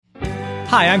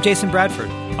Hi, I'm Jason Bradford.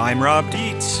 I'm Rob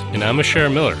Dietz. And I'm Asher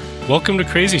Miller. Welcome to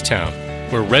Crazy Town,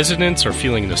 where residents are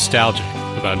feeling nostalgic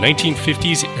about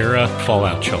 1950s era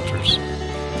fallout shelters.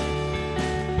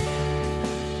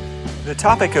 The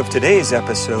topic of today's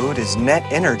episode is net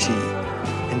energy.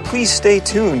 And please stay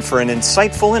tuned for an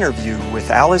insightful interview with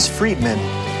Alice Friedman.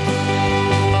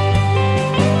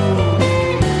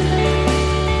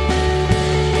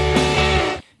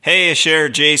 Hey, Asher,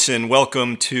 Jason,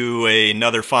 welcome to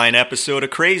another fine episode of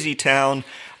Crazy Town.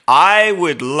 I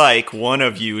would like one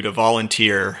of you to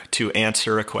volunteer to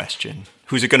answer a question.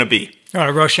 Who's it going to be? You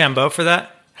want a Rochambeau for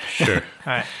that? Sure.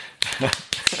 All right.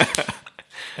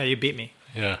 You beat me.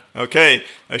 Yeah. Okay,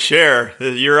 Asher,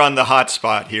 you're on the hot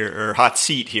spot here, or hot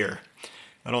seat here.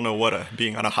 I don't know what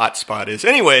being on a hot spot is.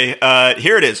 Anyway,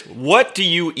 here it is. What do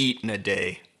you eat in a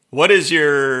day? What's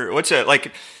it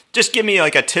like? Just give me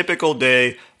like a typical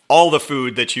day, all the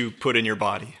food that you put in your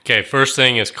body. Okay, first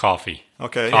thing is coffee.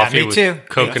 Okay. Coffee me with too.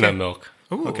 coconut Me too. milk.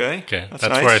 Ooh. Okay. Okay, that's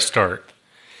nice. where I start.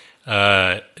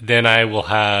 Then I will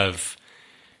have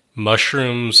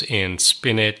mushrooms and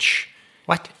spinach.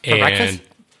 What? For And breakfast?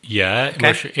 yeah,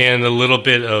 Okay. and a little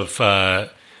bit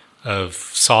of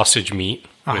sausage meat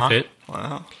with it.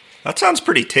 Wow. That sounds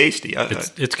pretty tasty.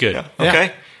 It's good. Yeah. Okay.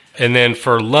 Yeah. And then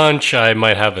for lunch, I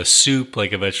might have a soup,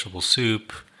 like a vegetable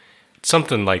soup,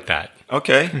 something like that.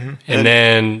 Okay. Mm-hmm. And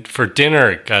then for dinner,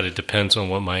 it depends on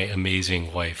what my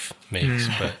amazing wife makes.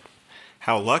 But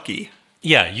How lucky.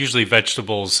 yeah, usually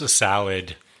vegetables, a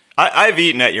salad. I've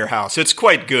eaten at your house. It's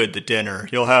quite good, the dinner.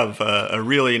 You'll have a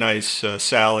really nice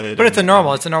salad. But it's a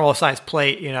normal sized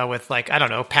plate, with like, I don't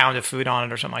know, a pound of food on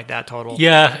it or something like that total.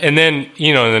 Yeah, and then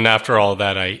after all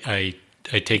that, I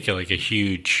take like a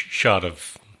huge shot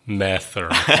of meth or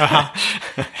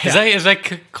is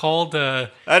that called? That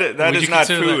would is you not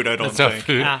consider food, that? I don't That's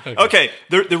think. not food. Ah. Okay.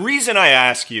 Okay, the reason I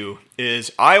ask you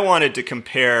is I wanted to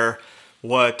compare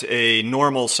what a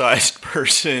normal-sized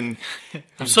person.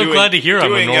 I'm so glad to hear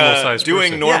I'm a normal-sized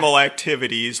doing person. normal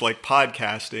activities like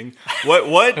podcasting.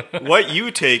 What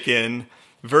you take in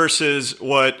versus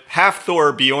what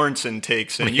Hafthor Bjornsson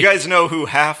takes in. You guys know who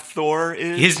Hafthor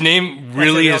is? His name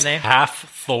really real is name? Half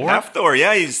Thor. Hafthor,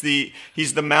 yeah, he's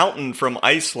the mountain from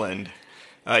Iceland.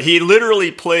 He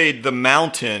literally played the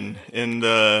mountain in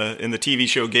the TV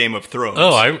show Game of Thrones.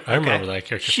 Oh, I remember that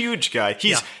character. Huge guy.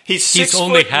 He's He's 6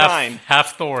 only foot 9.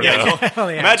 half Thor. Yeah, though.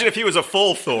 Yeah. Imagine if he was a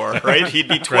full Thor, right? He'd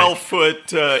be 12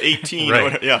 foot 18. Right. Or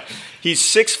whatever. Yeah, he's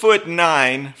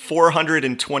 6'9",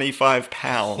 425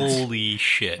 pounds. Holy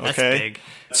shit! That's Okay. big.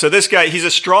 So this guy, he's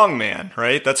a strong man,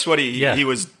 right? That's what Yeah. he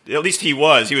was. At least he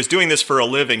was. He was doing this for a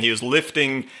living. He was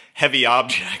lifting heavy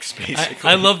objects, basically.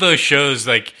 I love those shows.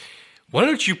 Like, why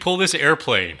don't you pull this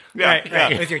airplane? Yeah, Right,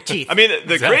 yeah. with your teeth. I mean,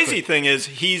 the Exactly. crazy thing is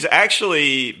he's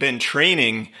actually been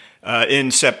training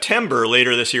in September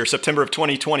later this year, September of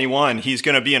 2021. He's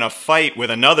going to be in a fight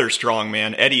with another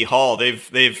strongman, Eddie Hall.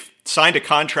 They've signed a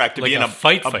contract to Like be in a a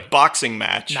fight. boxing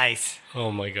match. Nice. Oh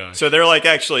my god! So they're like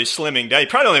actually slimming down. He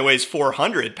probably only weighs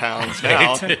 400 pounds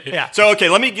now. Yeah. So okay,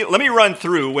 let me run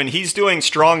through when he's doing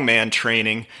strongman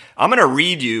training. I'm going to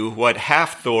read you what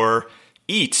Hafthor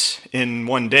eats in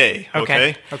one day.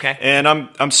 Okay. Okay. And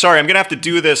I'm sorry, I'm going to have to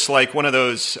do this like one of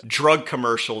those drug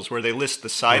commercials where they list the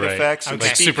side Right. effects and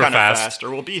Okay. speak Super kind of fast. fast,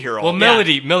 or we'll be here all Well,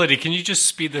 day. Melody, can you just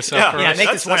speed this up Yeah, for Yeah, us? make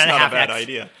that's this 1.5 not a bad X.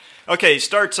 idea. Okay,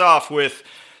 starts off with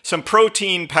some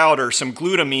protein powder, some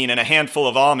glutamine, and a handful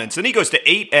of almonds. Then he goes to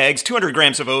 8 eggs, 200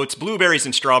 grams of oats, blueberries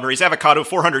and strawberries, avocado,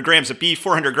 400 grams of beef,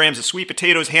 400 grams of sweet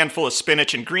potatoes, handful of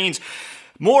spinach and greens.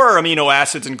 More amino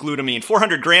acids and glutamine,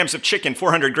 400 grams of chicken,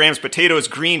 400 grams potatoes,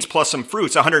 greens, plus some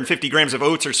fruits, 150 grams of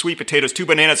oats or sweet potatoes, 2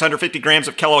 bananas, 150 grams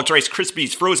of Kellogg's Rice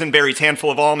Krispies, frozen berries,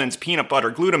 handful of almonds, peanut butter,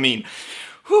 glutamine.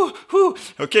 Whew.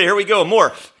 Okay, here we go.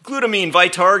 More. Glutamine,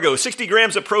 Vitargo, 60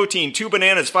 grams of protein, 2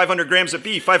 bananas, 500 grams of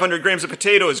beef, 500 grams of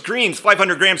potatoes, greens,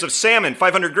 500 grams of salmon,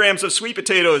 500 grams of sweet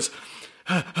potatoes,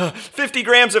 50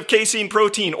 grams of casein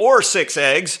protein or 6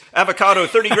 eggs, avocado,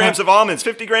 30 grams of almonds,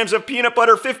 50 grams of peanut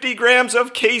butter, 50 grams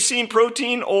of casein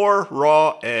protein or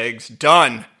raw eggs.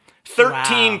 Done.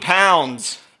 13 Wow.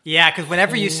 pounds. Yeah, because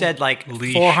whenever you said like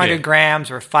Holy 400 shit.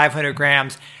 grams or 500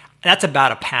 grams, that's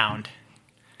about a pound.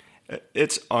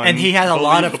 It's And he has a lot of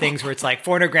unbelievable. things where it's like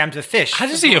 400 grams of fish. How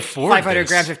does he afford 500 this?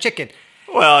 grams of chicken.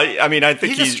 Well, I mean, I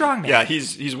think He's a strong man. Yeah,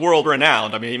 he's world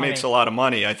renowned. I mean, he makes a lot of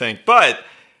money, I think. But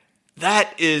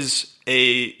that is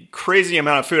a crazy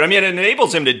amount of food. I mean, it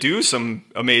enables him to do some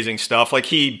amazing stuff. Like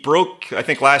he broke, I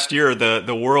think last year,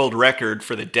 the world record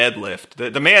for the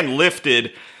deadlift. The man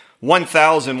lifted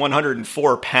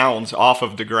 1,104 pounds off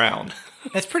of the ground.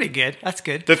 That's pretty good. That's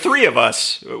good. The three of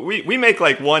us, we make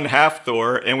like one half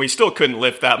Thor, and we still couldn't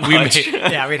lift that much.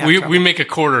 Yeah, we make a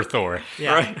quarter Thor.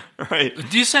 Yeah. Right.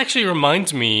 This actually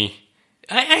reminds me.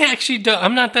 I actually don't,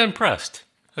 I'm not that impressed.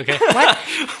 Okay, What?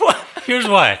 here's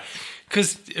why.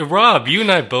 Because Rob, you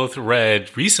and I both read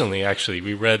recently. Actually,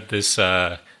 we read this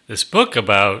this book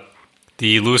about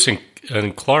the Lewis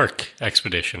and Clark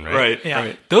expedition. Right. Yeah.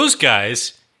 Right. Those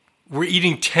guys were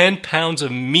eating 10 pounds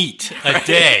of meat a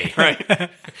day. Right.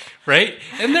 Right?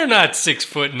 And they're not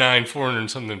 6'9", 400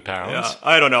 and something pounds. Yeah,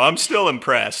 I don't know. I'm still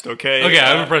impressed, okay? Okay,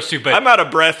 I'm impressed too, but I'm out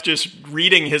of breath just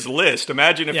reading his list.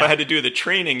 Imagine if Yeah. I had to do the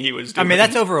training he was doing. I mean,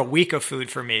 that's over a week of food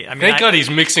for me. I mean, thank God he's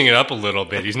mixing it up a little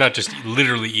bit. He's not just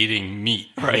literally eating meat,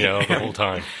 the whole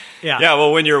time. Yeah. Yeah,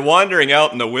 well, when you're wandering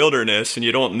out in the wilderness and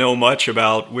you don't know much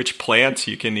about which plants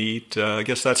you can eat, I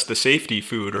guess that's the safety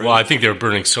food, right? Well, I think they were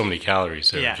burning so many calories.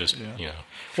 They were Yeah. just,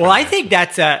 Well, I think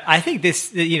that's I think this,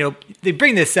 they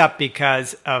bring this up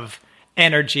because of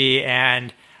energy,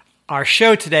 and our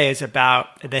show today is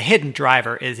about the hidden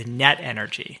driver is net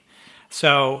energy.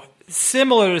 So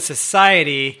similar to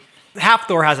society, Half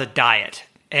Thor has a diet,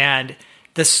 and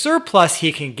the surplus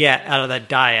he can get out of that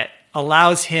diet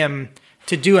allows him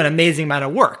to do an amazing amount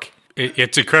of work.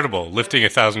 It's incredible, lifting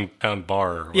 1,000-pound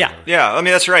bar. Or whatever. Yeah, I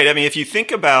mean, that's right. I mean, if you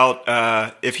think about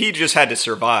if he just had to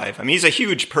survive, I mean, he's a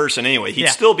huge person anyway. He'd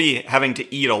still be having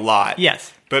to eat a lot.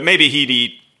 Yes. But maybe he'd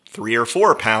eat 3 or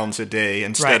 4 pounds a day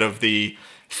instead Right. of the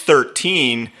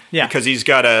 13 Yeah. because he's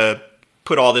got to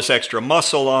put all this extra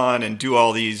muscle on and do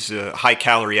all these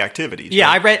high-calorie activities.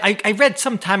 Yeah, right? I read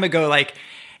some time ago, like,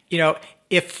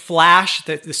 if Flash,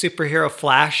 the superhero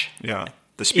Flash, Yeah,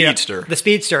 the you know, speedster. the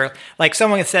speedster, like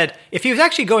someone had said, if he was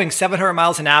actually going 700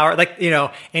 miles an hour,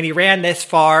 and he ran this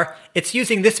far, it's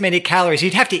using this many calories.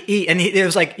 He'd have to eat, and it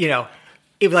was like,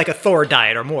 it was like a Thor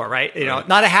diet or more, right? Right.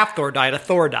 Not a half Thor diet, a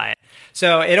Thor diet.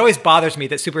 So it always bothers me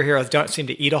that superheroes don't seem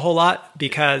to eat a whole lot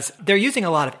because they're using a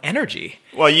lot of energy.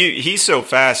 Well, he's so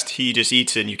fast, he just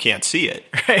eats it and you can't see it.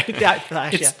 Right? That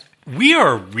Flash, yeah. We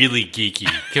are really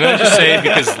geeky. Can I just say,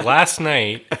 because last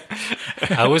night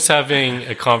I was having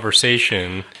a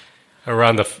conversation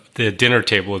around the dinner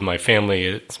table with my family.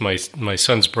 It's my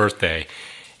son's birthday.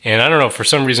 And I don't know, for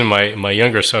some reason my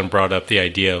younger son brought up the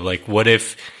idea of like, what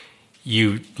if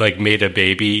you like made a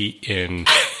baby in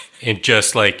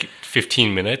just like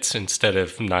 15 minutes instead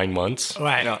of 9 months?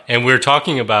 Right. Yeah. And we were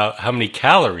talking about how many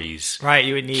calories Right,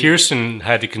 you would need. Kirsten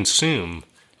had to consume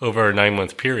over a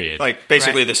 9-month period. Like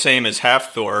basically Right. the same as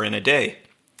half Thor in a day.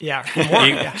 Yeah, more.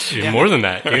 Yeah, more than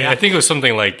that. I think it was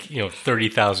something like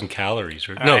 30,000 calories,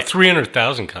 or no, Right.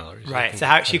 300,000 calories. I Right. think. So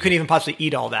how she couldn't even possibly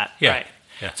eat all that. Yeah. Right.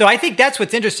 Yeah. So I think that's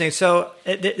what's interesting. So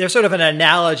there's sort of an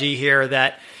analogy here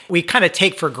that we kind of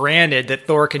take for granted that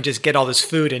Thor can just get all this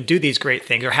food and do these great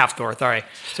things, or half Thor.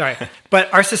 Sorry.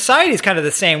 But our society is kind of the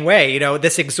same way.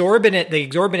 The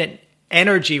exorbitant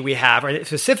energy we have, or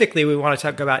specifically we want to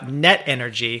talk about net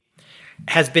energy,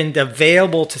 has been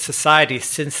available to society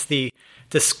since the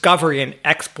discovery and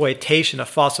exploitation of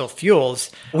fossil fuels.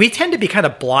 We tend to be kind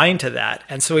of blind to that.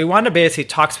 And so we want to basically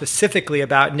talk specifically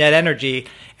about net energy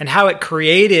and how it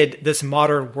created this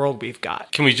modern world we've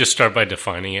got. Can we just start by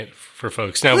defining it for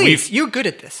folks? Now, Please, you're good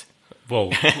at this.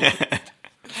 well,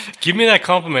 give me that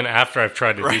compliment after I've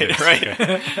tried to do Right, this. right.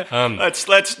 Okay.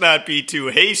 Let's not be too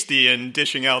hasty in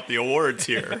dishing out the awards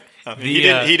here. I mean,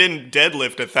 he didn't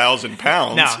deadlift 1,000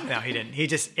 pounds. No, he didn't. He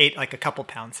just ate like a couple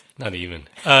pounds. Not even.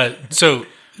 So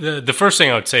the first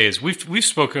thing I would say is we've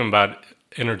spoken about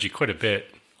energy quite a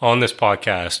bit on this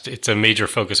podcast. It's a major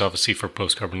focus, obviously, for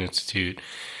Post Carbon Institute.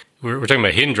 We're talking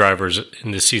about hidden drivers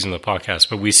in this season of the podcast,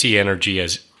 but we see energy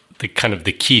as the kind of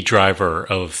the key driver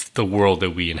of the world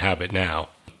that we inhabit now.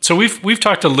 So we've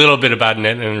talked a little bit about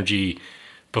net energy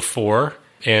before,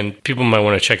 and people might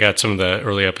want to check out some of the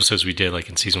early episodes we did, like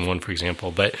in season 1, for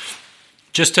example. But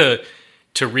just to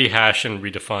rehash and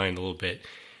redefine a little bit,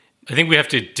 I think we have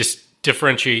to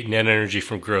differentiate net energy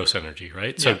from gross energy,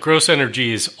 right? So gross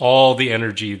energy is all the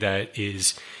energy that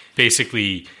is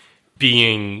basically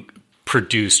being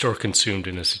produced or consumed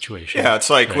in a situation. Yeah, it's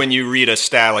like when you read a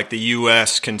stat like the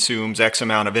U.S. consumes X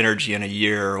amount of energy in a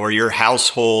year, or your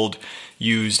household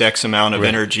used X amount of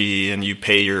energy and you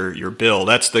pay your bill.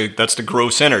 That's the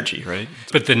gross energy, right?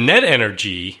 But the net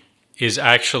energy is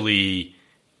actually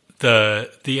the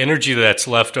energy that's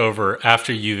left over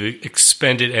after you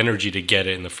expended energy to get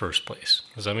it in the first place.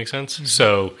 Does that make sense? Mm-hmm.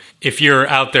 So if you're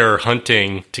out there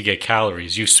hunting to get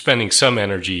calories, you're spending some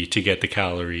energy to get the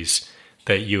calories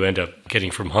that you end up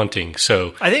getting from hunting.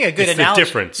 So I think a good it's analogy. the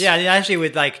difference. Yeah, actually,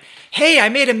 with like, hey, I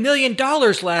made $1 million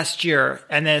last year,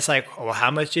 and then it's like, well,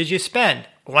 how much did you spend?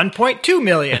 1.2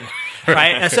 million,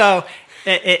 right? And so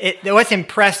what's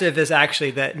impressive is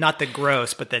actually not the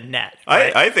gross, but the net.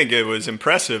 Right? I think it was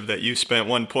impressive that you spent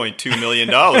 $1.2 million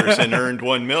and earned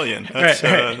 $1 million.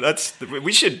 That's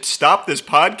we should stop this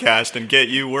podcast and get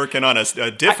you working on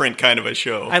a different kind of a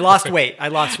show. I lost weight.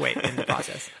 in the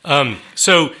process.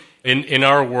 So in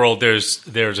our world, there's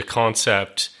a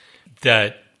concept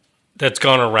that's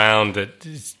gone around that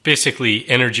is basically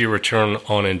energy return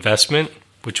on investment,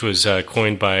 which was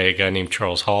coined by a guy named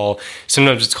Charles Hall.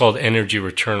 Sometimes it's called energy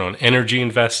return on energy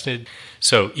invested.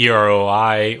 So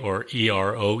EROI or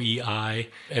EROEI,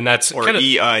 and that's or kind of,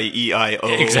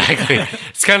 EIEIO. Exactly.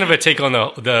 It's kind of a take on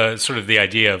the sort of the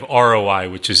idea of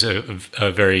ROI, which is a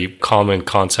very common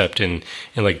concept in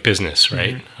like business,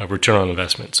 right? Mm-hmm. A return on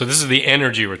investment. So this is the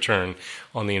energy return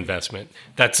on the investment.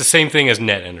 That's the same thing as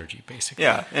net energy, basically.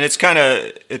 Yeah, and it's kind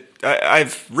of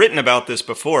I've written about this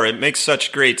before. It makes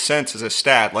such great sense as a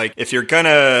stat. Like if you're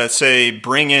gonna say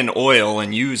bring in oil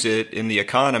and use it in the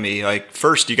economy, like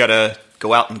first you got to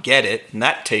go out and get it, and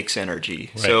that takes energy.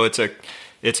 Right. So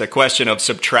it's a question of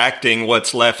subtracting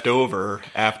what's left over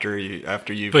after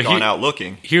you've gone out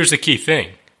looking. Here's the key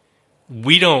thing: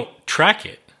 we don't track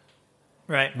it.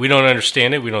 Right. We don't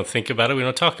understand it. We don't think about it. We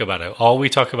don't talk about it. All we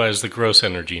talk about is the gross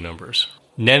energy numbers.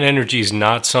 Net energy is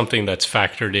not something that's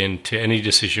factored into any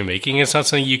decision making. It's not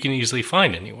something you can easily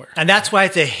find anywhere. And that's why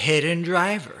it's a hidden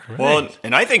driver. Right. Well,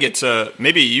 and I think it's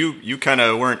maybe you kind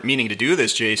of weren't meaning to do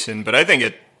this, Jason, but I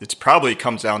think it's probably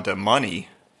comes down to money.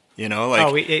 You know,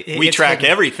 like we track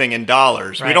everything in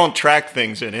dollars. Right. We don't track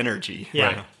things in energy. Yeah.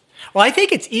 Right. Well, I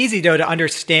think it's easy though to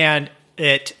understand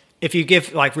it if you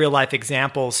give like real life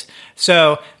examples.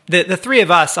 So the three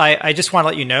of us, I just want to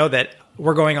let you know that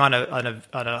we're going on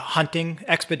a hunting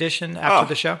expedition after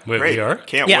the show. Wait, Great. we are?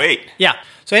 Can't wait. Yeah.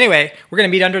 So anyway, we're going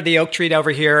to meet under the oak tree over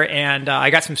here, and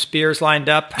I got some spears lined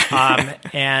up,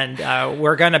 and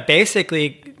we're going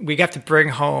to we have to bring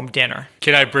home dinner.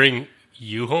 Can I bring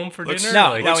you home for dinner?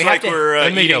 No, Looks we like have to.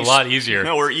 That'd make it a lot easier.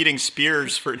 No, we're eating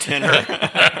spears for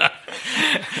dinner.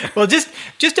 Well,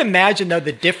 just imagine though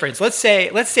the difference. Let's say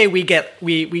we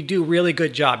do a really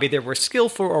good job. Either we're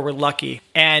skillful or we're lucky,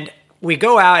 and we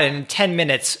go out and in 10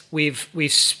 minutes we've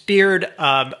speared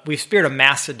a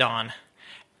mastodon.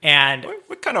 And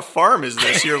what kind of farm is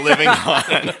this you're living on?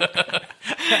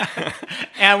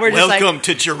 And we're just welcome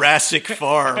to Jurassic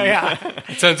Farm. Yeah.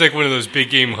 It sounds like one of those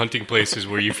big game hunting places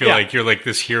where you feel like you're like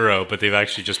this hero, but they've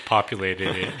actually just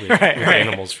populated it with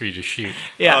animals for you to shoot.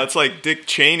 Yeah, it's like Dick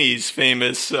Cheney's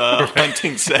famous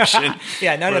hunting session.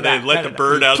 Yeah, none of that. They let the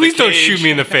bird out. Please of the don't cage. shoot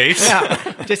me in the face.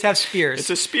 Yeah, just have spears.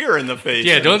 It's a spear in the face.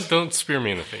 Yeah, don't spear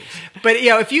me in the face. But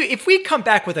if we come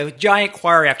back with a giant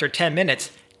choir after 10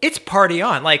 minutes, it's party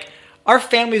on. Like our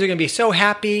families are going to be so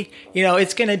happy.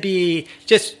 It's going to be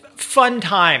just fun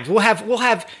times. We'll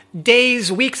have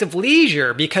days, weeks of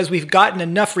leisure because we've gotten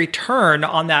enough return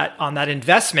on that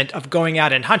investment of going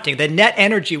out and hunting. The net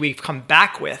energy we've come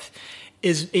back with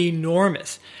is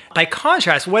enormous. By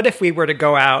contrast, what if we were to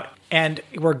go out and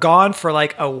we're gone for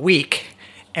like a week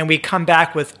and we come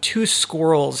back with 2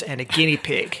 squirrels and a guinea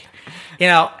pig?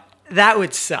 That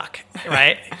would suck,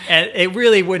 right? And it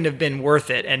really wouldn't have been worth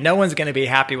it. And no one's going to be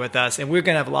happy with us. And we're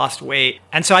going to have lost weight.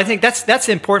 And so I think that's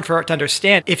important for us to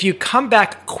understand. If you come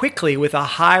back quickly with a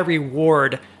high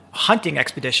reward hunting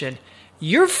expedition,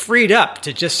 you're freed up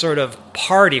to just sort of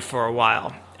party for a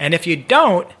while. And if you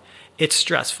don't, it's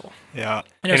stressful. Yeah.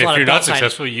 And if you're not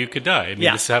successful, you could die. I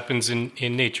mean, this happens in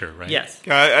nature, right? Yes.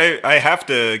 I have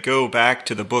to go back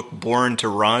to the book Born to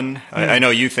Run. I know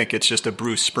you think it's just a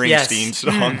Bruce Springsteen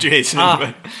song, Jason.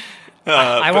 But,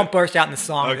 I won't burst out in the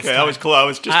song. Okay, I was close. I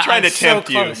was just trying to tempt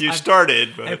you. You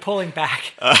started. But, I'm pulling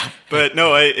back. But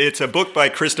no, it's a book by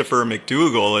Christopher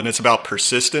McDougall, and it's about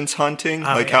persistence hunting,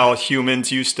 how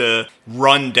humans used to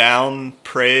run down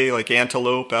prey like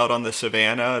antelope out on the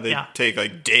savannah. They'd take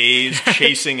like days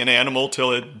chasing an animal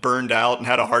till it burned out and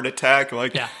had a heart attack. I'm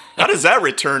like, how does that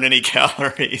return any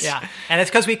calories? Yeah, and it's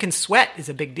because we can sweat is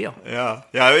a big deal. Yeah.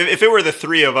 If it were the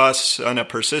 3 of us on a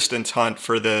persistence hunt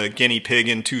for the guinea pig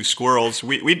and 2 squirrels,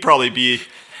 we'd probably be...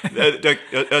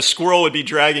 A squirrel would be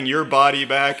dragging your body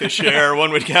back a share.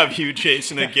 One would have you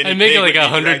chasing a guinea pig. I'd make it like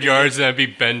 100 yards and I'd be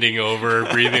bending over,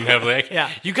 breathing heavily.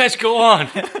 Like, you guys go on.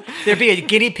 There'd be a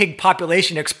guinea pig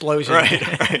population explosion.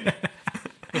 Right.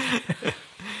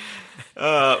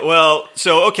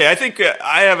 I think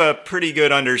I have a pretty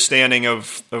good understanding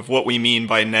of what we mean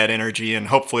by net energy, and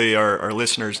hopefully our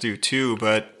listeners do too.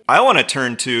 But I want to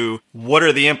turn to what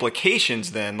are the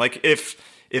implications then? Like if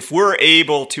if we're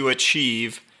able to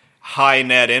achieve high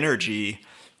net energy,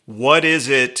 what is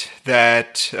it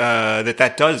that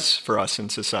that does for us in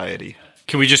society?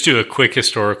 Can we just do a quick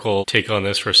historical take on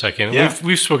this for a second? Yeah.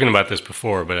 We've spoken about this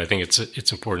before, but I think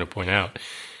it's important to point out.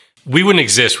 We wouldn't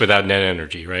exist without net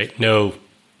energy, right? No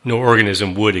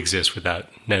organism would exist without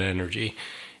net energy.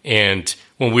 And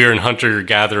when we were in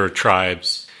hunter-gatherer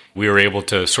tribes, we were able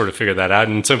to sort of figure that out.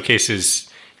 And in some cases,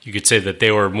 you could say that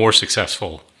they were more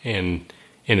successful in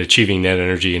achieving net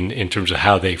energy in terms of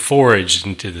how they foraged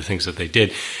and did the things that they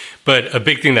did. But a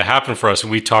big thing that happened for us,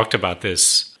 and we talked about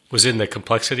this, was in the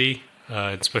complexity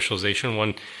and specialization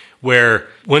one, where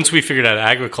once we figured out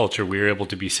agriculture, we were able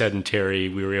to be sedentary.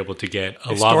 We were able to get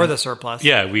store the surplus.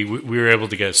 Yeah, we were able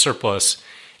to get a surplus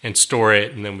and store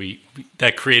it, and then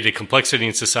that created complexity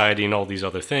in society and all these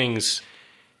other things.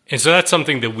 And so that's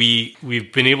something that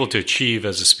we've been able to achieve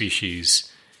as a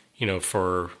species,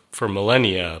 for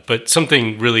millennia. But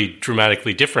something really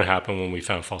dramatically different happened when we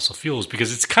found fossil fuels,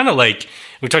 because it's kind of like,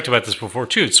 we talked about this before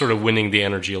too, it's sort of winning the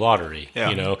energy lottery.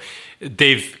 Yeah.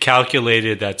 They've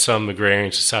calculated that some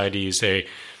agrarian societies, they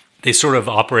sort of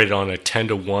operated on a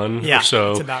 10-to-1 or so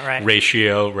that's about right.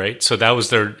 ratio, right? So that was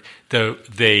for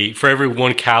every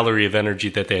 1 calorie of energy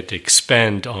that they had to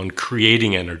expend on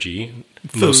creating energy,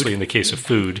 mostly in the case of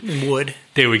food, wood,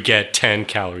 they would get 10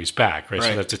 calories back, right?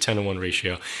 So that's a 10-to-1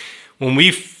 ratio. When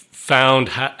we found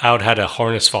out how to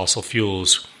harness fossil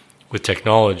fuels with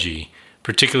technology,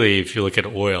 particularly if you look at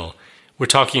oil, we're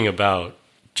talking about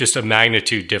just a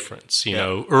magnitude difference.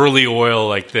 Early oil,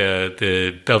 like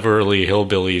the Beverly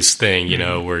Hillbillies thing,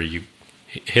 where you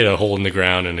hit a hole in the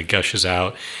ground and it gushes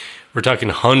out. We're talking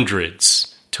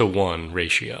hundreds to 1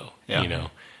 ratio.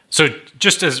 So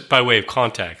just as by way of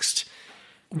context,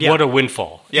 what a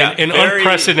windfall! And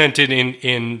unprecedented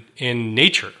in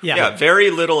nature.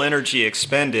 Very little energy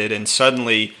expended, and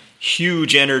suddenly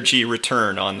huge energy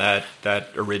return on that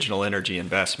original energy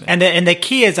investment. And the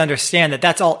key is understand that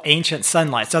that's all ancient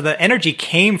sunlight. So the energy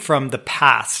came from the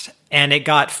past and it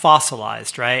got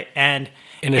fossilized, right? And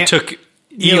it took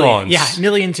eons.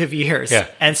 Millions of years. Yeah.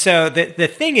 And so the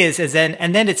thing is then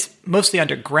it's mostly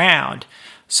underground.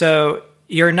 So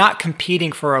you're not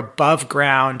competing for above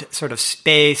ground sort of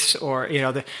space, or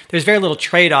there's very little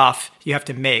trade-off you have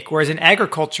to make. Whereas in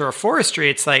agriculture or forestry,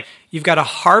 it's like you've got to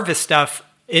harvest stuff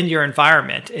in your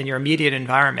environment, in your immediate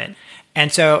environment.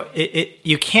 And so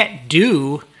you can't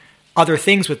do other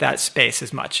things with that space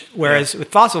as much. Whereas with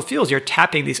fossil fuels, you're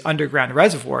tapping these underground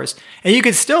reservoirs, and you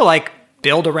can still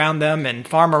build around them and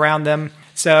farm around them.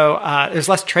 So there's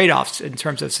less trade-offs in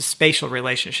terms of spatial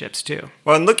relationships too.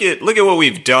 Well, and look at what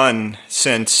we've done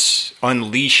since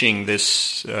unleashing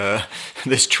this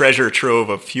treasure trove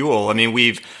of fuel. I mean,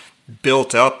 we've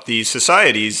built up these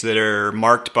societies that are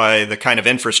marked by the kind of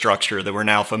infrastructure that we're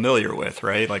now familiar with,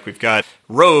 right? Like we've got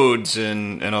roads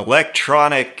and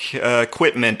electronic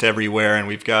equipment everywhere, and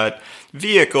we've got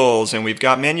vehicles, and we've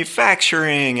got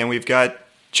manufacturing, and we've got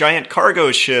giant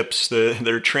cargo ships that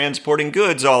are transporting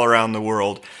goods all around the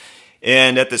world.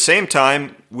 And at the same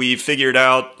time, we figured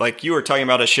out, like you were talking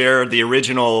about, a share of the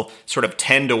original sort of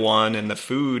 10-to-1 in the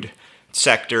food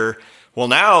sector. Well,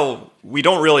 now we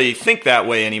don't really think that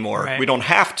way anymore. Right. We don't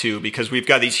have to, because we've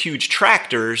got these huge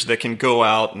tractors that can go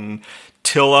out and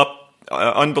till up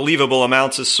unbelievable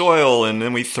amounts of soil, and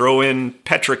then we throw in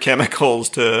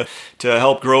petrochemicals to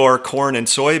help grow our corn and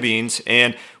soybeans.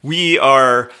 And we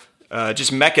are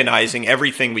just mechanizing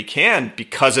everything we can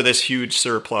because of this huge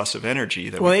surplus of energy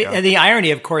that we've got. And the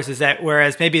irony, of course, is that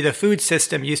whereas maybe the food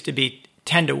system used to be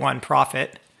 10-to-1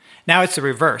 profit, now it's the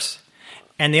reverse.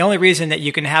 And the only reason that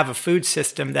you can have a food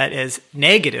system that is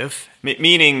negative...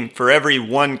 Meaning for every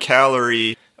 1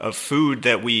 calorie of food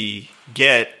that we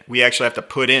get, we actually have to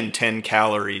put in 10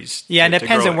 calories. Yeah, and it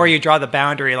depends on where you draw the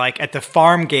boundary. Like at the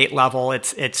farm gate level,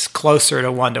 it's closer to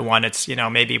 1-to-1. It's,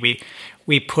 maybe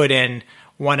we put in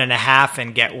 1.5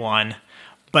 and get 1.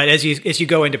 But as you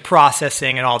go into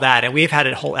processing and all that, and we've had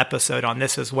a whole episode on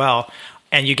this as well,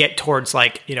 and you get towards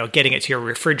getting it to your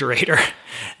refrigerator,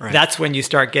 right. That's when you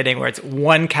start getting where it's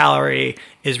 1 calorie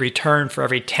is returned for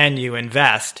every 10 you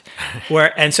invest.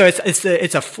 And so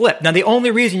it's a flip. Now, the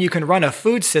only reason you can run a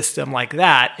food system like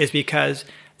that is because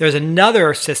there's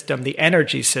another system, the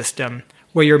energy system,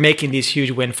 where you're making these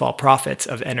huge windfall profits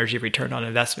of energy return on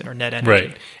investment or net energy.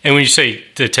 Right. And when you say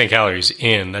the 10 calories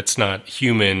in, that's not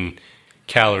human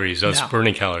calories,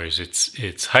 burning calories.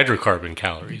 It's hydrocarbon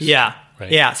calories. Yeah.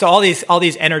 Right? Yeah. So all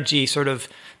these energy sort of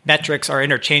metrics are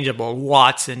interchangeable,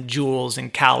 watts and joules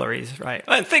and calories, right?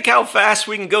 And think how fast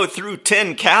we can go through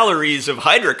 10 calories of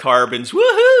hydrocarbons.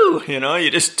 Woohoo!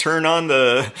 You just turn on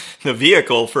the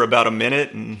vehicle for about a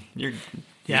minute and you're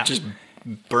just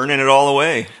burning it all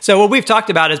away. So what we've talked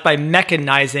about is by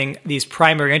mechanizing these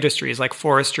primary industries like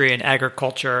forestry and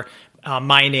agriculture,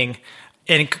 mining,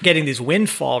 and getting these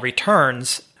windfall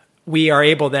returns, we are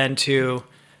able then to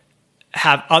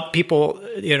have people,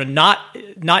 not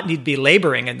need to be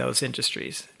laboring in those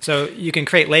industries. So you can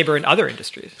create labor in other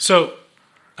industries. So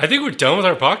I think we're done with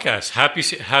our podcast.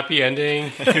 Happy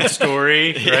ending, good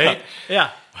story, right?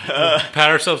 Yeah. Pat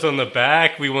ourselves on the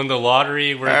back. We won the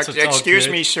lottery. Excuse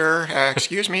me, sir.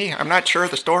 Excuse me. I'm not sure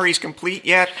the story's complete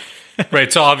yet.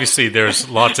 Right. So obviously there's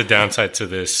lots of downsides to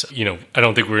this. I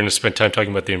don't think we're going to spend time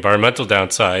talking about the environmental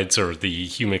downsides or the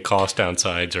human cost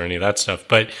downsides or any of that stuff.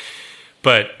 But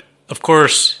of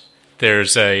course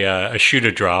there's a shoe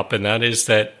to drop, and that is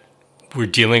that we're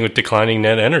dealing with declining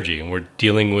net energy, and we're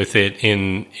dealing with it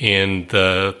in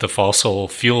the fossil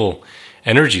fuel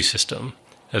energy system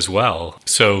as well.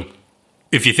 So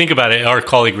if you think about it, our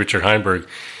colleague Richard Heinberg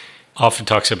often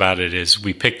talks about it as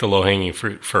we pick the low-hanging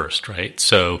fruit first, right?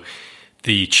 So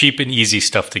the cheap and easy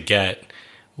stuff to get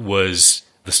was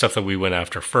the stuff that we went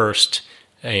after first,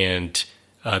 and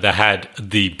that had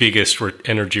the biggest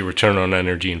energy return on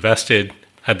energy invested,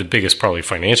 had the biggest probably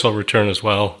financial return as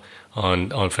well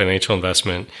on financial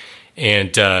investment.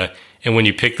 And when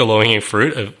you pick the low-hanging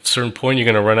fruit, at a certain point, you're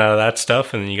going to run out of that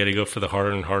stuff, and then you got to go for the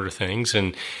harder and harder things.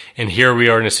 And here we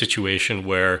are in a situation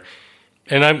where,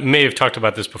 and I may have talked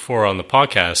about this before on the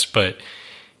podcast, but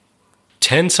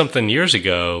 10-something years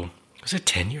ago, was it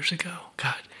 10 years ago?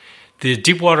 God, the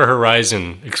Deepwater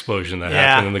Horizon explosion that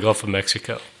happened in the Gulf of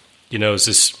Mexico. It was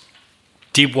this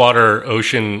deepwater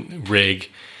ocean rig,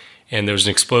 and there was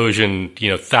an explosion,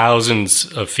 thousands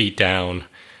of feet down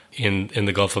in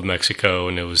the Gulf of Mexico,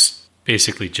 and it was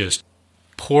basically just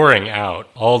pouring out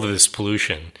all of this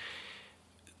pollution.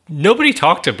 Nobody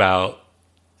talked about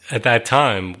at that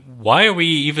time, why are we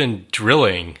even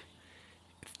drilling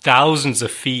thousands of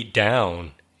feet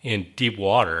down in deep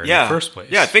water in the first place?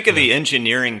 Yeah, think of the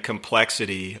engineering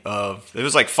complexity of, it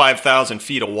was like 5,000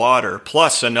 feet of water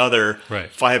plus another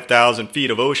 5,000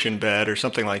 feet of ocean bed or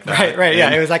something like that. Right.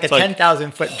 Yeah, it was like a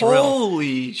 10,000 foot drill.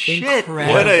 Holy shit.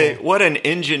 Incredible. What an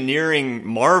engineering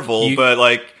marvel.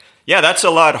 But that's a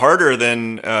lot harder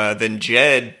than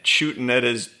Jed shooting at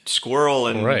his squirrel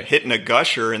and hitting a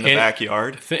gusher in the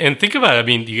backyard. And think about it. I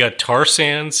mean, you got tar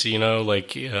sands,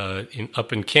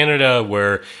 up in Canada,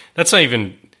 where that's not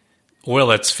even oil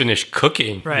that's finished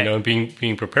cooking, and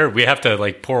being prepared. We have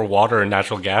to pour water and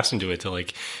natural gas into it to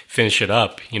finish it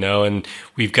up, and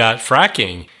we've got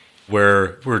fracking,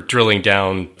 where we're drilling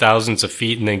down thousands of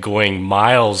feet and then going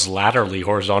miles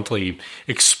horizontally,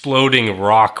 exploding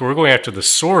rock. We're going after the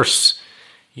source,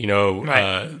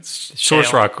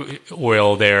 source rock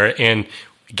oil there and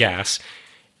gas.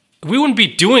 We wouldn't be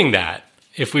doing that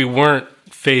if we weren't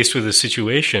faced with a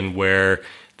situation where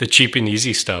the cheap and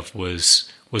easy stuff was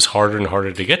harder and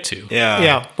harder to get to.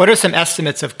 Yeah. What are some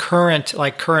estimates of current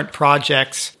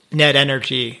projects, net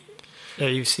energy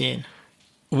that you've seen?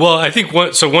 Well, I think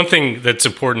one thing that's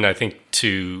important, I think,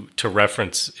 to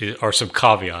reference are some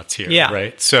caveats here,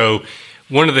 right? So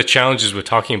one of the challenges with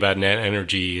talking about net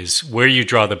energy is where you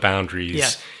draw the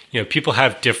boundaries. Yeah. People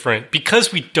have different,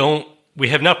 because we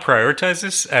have not prioritized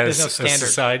this as a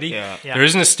society. Yeah. There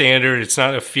isn't a standard. It's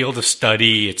not a field of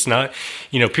study. It's not,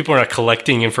 people are not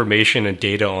collecting information and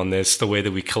data on this the way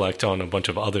that we collect on a bunch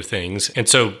of other things. And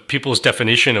so people's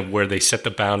definition of where they set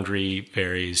the boundary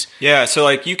varies. Yeah. So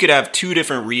you could have two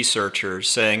different researchers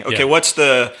saying, okay, what's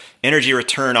the energy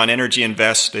return on energy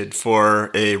invested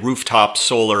for a rooftop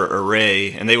solar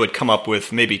array? And they would come up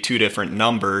with maybe two different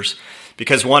numbers,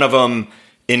 because one of them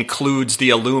includes the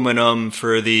aluminum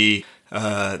for the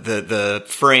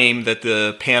frame that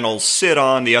the panels sit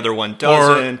on, the other one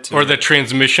doesn't, or the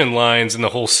transmission lines and the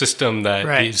whole system that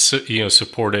is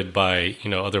supported by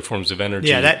other forms of energy.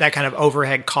 Yeah, that kind of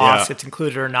overhead cost, it's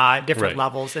included or not, different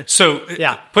levels. So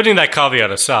putting that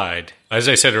caveat aside, as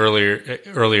I said earlier,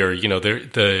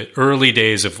 the early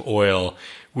days of oil,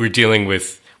 we're dealing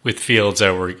with fields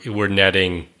that were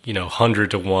netting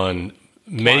 100 to 1,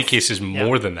 many cases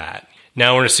more than that.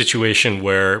 Now we're in a situation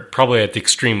where probably at the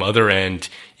extreme other end,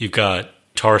 you've got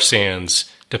tar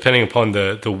sands. Depending upon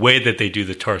the way that they do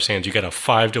the tar sands, you got a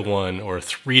 5 to 1 or a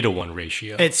 3 to 1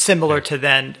 ratio. It's similar to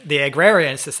then the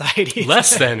agrarian society.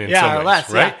 Less than in some ways, less,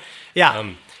 right?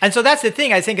 Yeah. And so that's the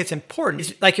thing. I think it's important.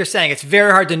 It's, like you're saying, it's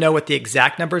very hard to know what the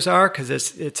exact numbers are because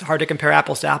it's hard to compare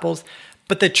apples to apples.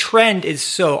 But the trend is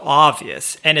so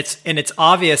obvious, and it's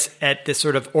obvious at this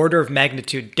sort of order of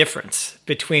magnitude difference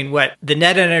between what the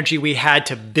net energy we had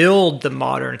to build the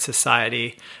modern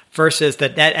society versus the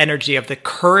net energy of the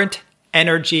current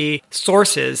energy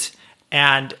sources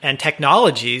and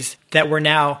technologies that we're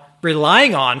now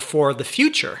relying on for the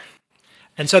future.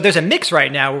 And so there's a mix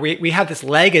right now where we have this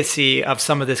legacy of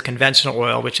some of this conventional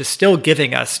oil, which is still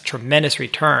giving us tremendous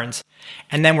returns.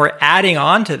 And then we're adding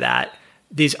on to that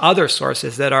these other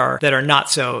sources that are not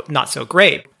so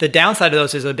great. The downside of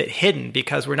those is a bit hidden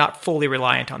because we're not fully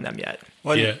reliant on them yet.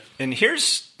 Well, yeah. And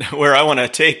here's where I want to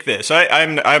take this.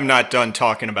 I'm not done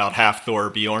talking about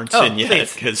Hafthor Bjornsson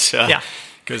yet because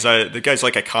the guy's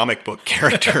like a comic book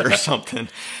character or something.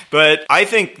 But I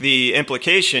think the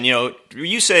implication,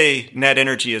 you say net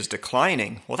energy is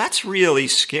declining. Well, that's really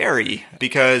scary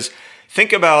because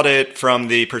think about it from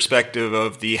the perspective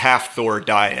of the Hafthor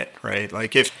diet, right?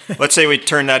 Like if, let's say we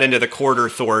turn that into the quarter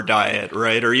Thor diet,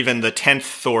 right? Or even the 10th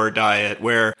Thor diet,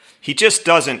 where he just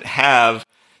doesn't have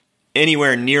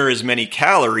anywhere near as many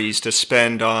calories to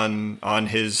spend on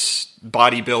his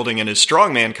bodybuilding and his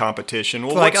strongman competition.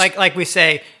 Well, like we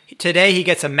say, today he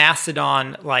gets a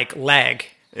mastodon leg.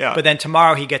 Yeah. But then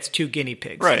tomorrow he gets 2 guinea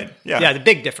pigs. Right. Yeah. Yeah, the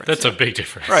big difference. That's a big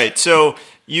difference. Right. So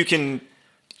you can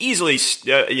easily,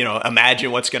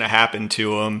 imagine what's going to happen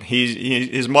to him.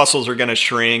 His muscles are going to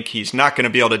shrink. He's not going to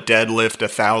be able to deadlift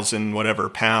 1,000 whatever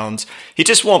pounds. He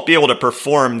just won't be able to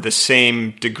perform the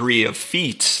same degree of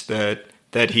feats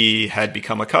that he had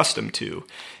become accustomed to.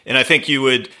 And I think you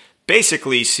would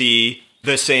basically see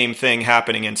the same thing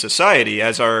happening in society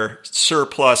as our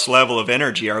surplus level of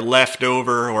energy, our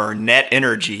leftover or our net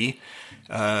energy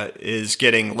is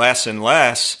getting less and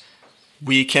less.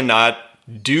 We cannot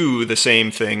do the same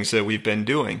things that we've been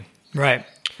doing. Right.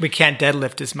 We can't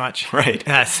deadlift as much. Right.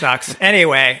 That sucks.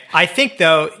 Anyway, I think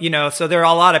though, so there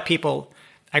are a lot of people,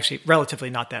 actually relatively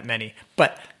not that many,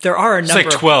 but there are a number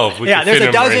it's like 12. There's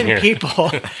a dozen people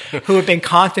who have been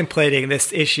contemplating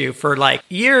this issue for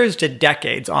years to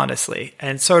decades, honestly.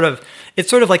 And it's sort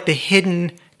of like the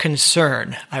hidden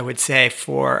concern, I would say,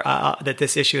 for that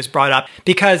this issue is brought up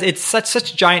because it's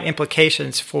such giant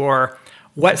implications for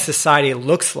what society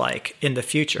looks like in the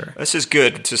future. This is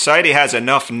good. Society has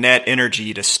enough net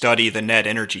energy to study the net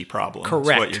energy problem.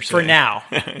 Correct. What you're saying. For now.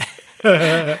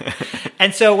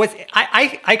 And so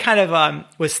I kind of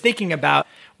was thinking about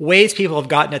ways people have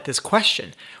gotten at this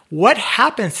question. What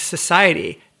happens to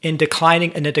society in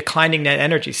a declining net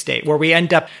energy state where we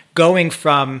end up going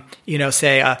from,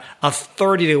 say a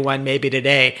 30 to 1 maybe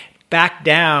today back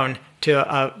down to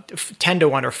a 10 to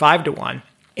 1 or 5 to 1?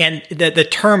 And the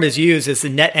term is used as the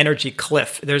net energy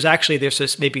cliff. There's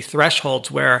this maybe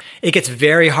thresholds where it gets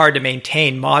very hard to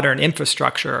maintain modern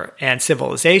infrastructure and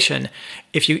civilization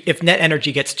if net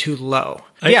energy gets too low.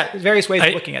 Various ways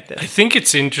of looking at this. I think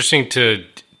it's interesting to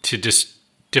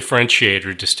differentiate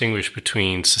or distinguish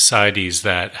between societies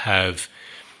that have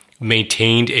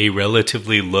maintained a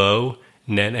relatively low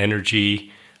net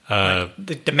energy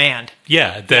the demand.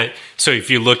 So if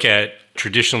you look at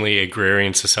traditionally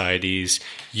agrarian societies,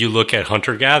 you look at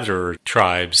hunter-gatherer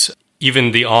tribes,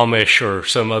 even the Amish or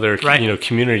some other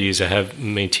communities that have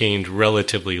maintained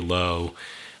relatively low.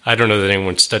 I don't know that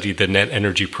anyone studied the net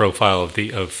energy profile of the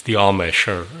Amish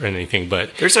or anything,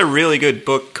 but there's a really good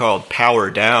book called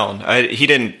Power Down. He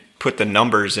didn't put the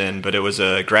numbers in, but it was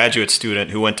a graduate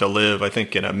student who went to live, I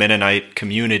think, in a Mennonite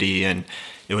community, and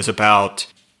it was about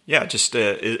just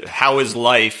how is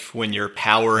life when you're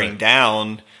powering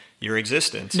down your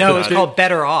existence. No, it was called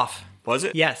Better Off. Was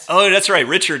it? Yes. Oh, that's right.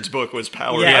 Richard's book was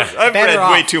Power. Yeah. I've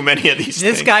read way too many of these things.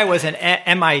 This guy was an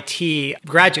MIT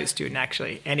graduate student,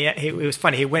 actually. And it was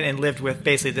funny. He went and lived with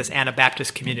basically this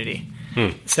Anabaptist community.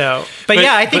 So, but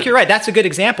I think you're right. That's a good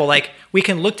example. We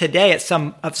can look today at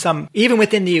some, even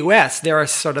within the U.S., there are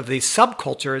sort of these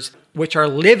subcultures which are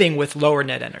living with lower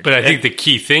net energy. But I think the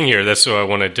key thing here, that's what I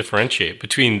want to differentiate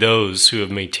between those who have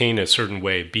maintained a certain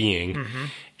way of being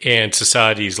and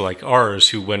societies like ours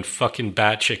who went fucking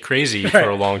batshit crazy for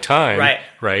a long time,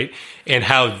 right? And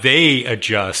how they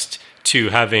adjust to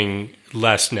having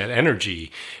less net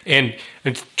energy. And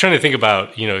I'm trying to think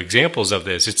about, examples of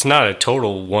this. It's not a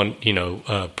total one,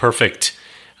 perfect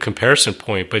comparison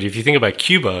point, but if you think about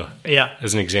Cuba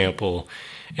as an example,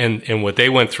 and what they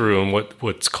went through and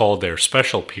what's called their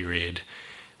special period,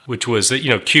 which was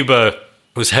that, Cuba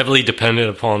was heavily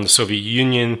dependent upon the Soviet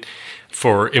Union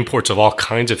for imports of all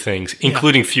kinds of things,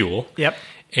 including fuel. Yep.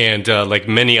 And like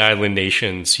many island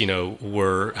nations,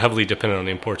 were heavily dependent on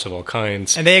imports of all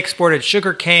kinds. And they exported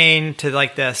sugar cane to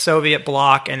the Soviet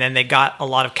bloc, and then they got a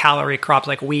lot of calorie crops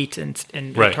like wheat in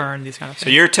return, these kind of things. So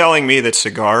you're telling me that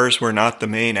cigars were not the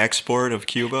main export of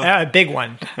Cuba? A big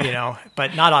one,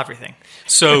 but not everything.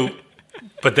 So,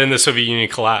 but then the Soviet Union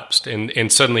collapsed, and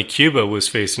suddenly Cuba was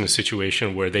facing a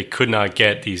situation where they could not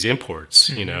get these imports,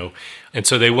 And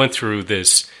so they went through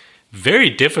this very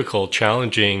difficult,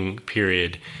 challenging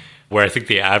period where I think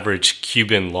the average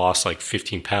Cuban lost like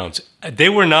 15 pounds. They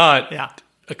were not,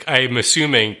 I'm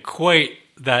assuming, quite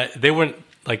that, they weren't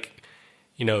like,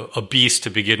 obese to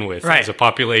begin with as a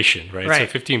population, right? So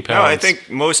 15 pounds. No, I think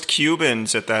most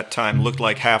Cubans at that time looked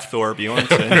like half Thor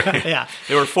Bjornsson. Yeah.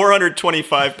 They were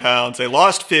 425 pounds. They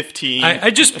lost 15. I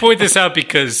just point this out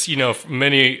because,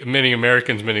 many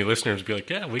Americans, many listeners would be like,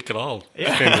 yeah, we could all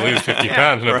stand to lose 50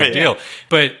 pounds, no big deal.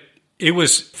 But it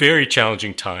was a very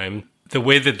challenging time. The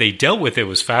way that they dealt with it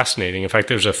was fascinating. In fact,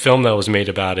 there's a film that was made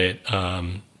about it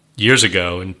years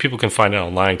ago, and people can find it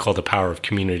online, called The Power of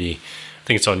Community. I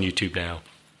think it's on YouTube now.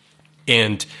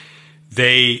 And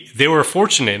they were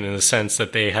fortunate in the sense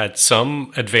that they had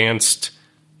some advanced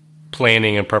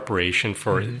planning and preparation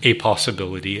for a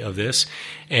possibility of this.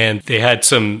 And they had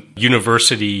some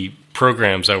university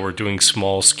programs that were doing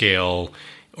small-scale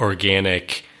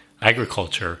organic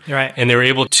agriculture. Right. And they were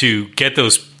able to get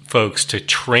those folks to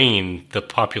train the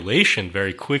population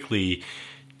very quickly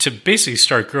to basically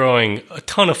start growing a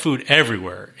ton of food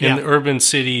everywhere in the urban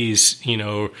cities,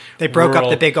 They broke up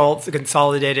the big old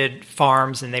consolidated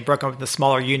farms, and they broke up the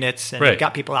smaller units and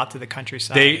got people out to the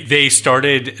countryside.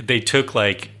 They took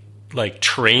like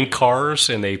train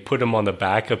cars and they put them on the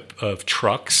back of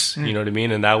trucks, you know what I mean?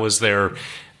 And that was their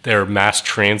mass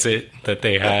transit that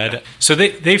they had. So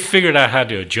they figured out how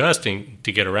to adjust and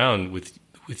to get around with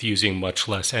using much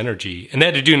less energy. And they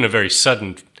had to do it in a very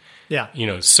sudden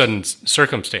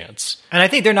circumstance. And I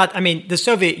think the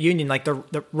Soviet Union, like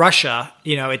the Russia,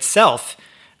 itself,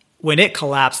 when it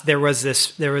collapsed, there was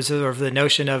sort of the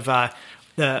notion of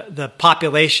the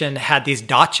population had these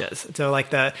dachas. So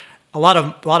like a lot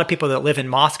of people that live in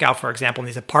Moscow, for example, in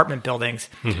these apartment buildings,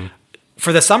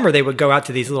 for the summer they would go out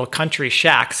to these little country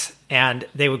shacks and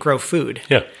they would grow food.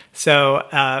 Yeah. So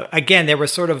again,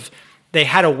 they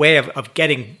had a way of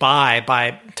getting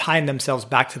by tying themselves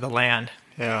back to the land.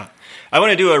 Yeah. I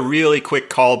want to do a really quick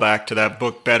callback to that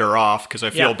book, Better Off, because I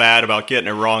feel bad about getting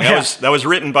it wrong. That was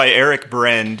written by Eric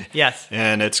Brend. Yes.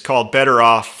 And it's called Better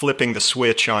Off, Flipping the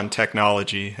Switch on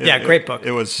Technology. Great book.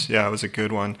 It was a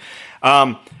good one.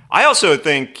 I also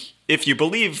think if you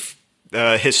believe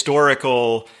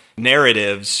historical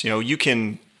narratives, you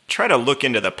can try to look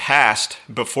into the past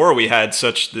before we had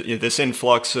such this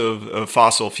influx of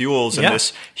fossil fuels and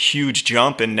this huge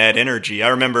jump in net energy. I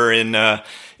remember in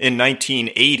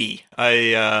 1980,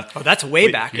 that's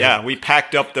way back. Yeah, we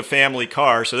packed up the family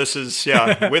car. So this is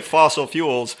with fossil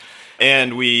fuels,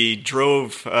 and we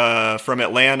drove from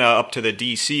Atlanta up to the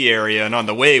D.C. area, and on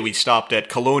the way we stopped at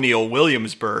Colonial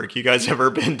Williamsburg. You guys ever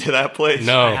been to that place?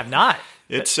 No, I have not.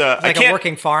 It's like a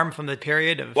working farm from the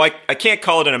period of. Well, I can't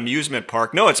call it an amusement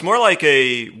park. No, it's more like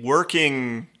a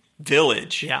working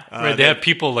village. Yeah, right. They have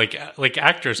people like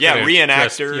actors.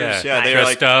 Reenactors. They're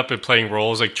dressed up and playing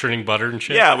roles, like churning butter and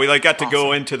shit. Yeah, we got to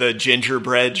go into the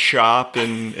gingerbread shop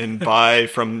and buy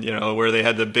from where they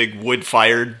had the big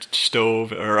wood-fired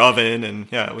stove or oven,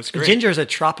 and it was great. Ginger is a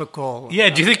tropical. Yeah,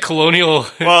 do you think Colonial?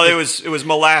 Well, it was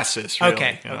molasses. Really,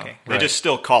 Okay. They just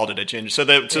still called it a ginger, so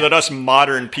that us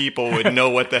modern people would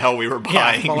know what the hell we were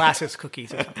buying. Molasses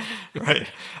cookies. Or something. Right.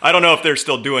 I don't know if they're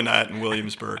still doing that in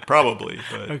Williamsburg. Probably.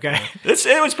 But, okay.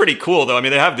 It was pretty cool, though. I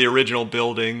mean, they have the original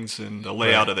buildings, and the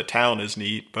layout of the town is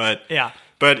neat. But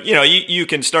you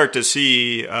can start to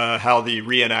see how the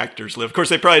reenactors live. Of course,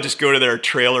 they probably just go to their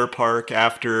trailer park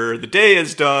after the day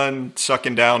is done,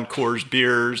 sucking down Coors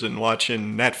beers and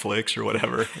watching Netflix or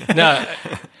whatever. No,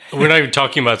 we're not even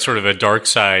talking about sort of a dark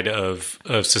side of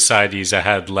societies that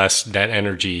had less net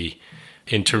energy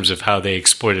in terms of how they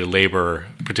exploited labor,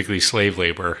 particularly slave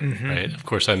labor. Right? Of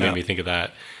course, that made me think of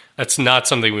that. That's not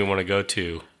something we want to go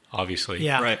to, obviously.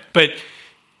 Yeah. Right. But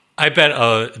I bet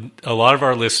a lot of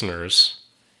our listeners,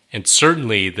 and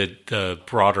certainly the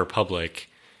broader public,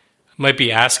 might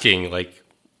be asking, like,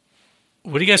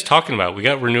 what are you guys talking about? We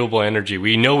got renewable energy.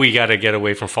 We know we got to get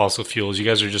away from fossil fuels. You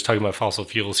guys are just talking about fossil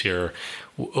fuels here.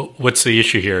 What's the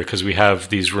issue here? Because we have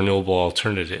these renewable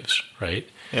alternatives, right?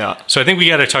 Yeah. So I think we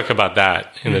got to talk about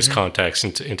that in this context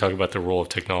and talk about the role of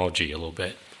technology a little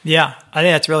bit. Yeah, I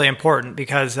think that's really important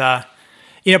because, but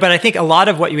I think a lot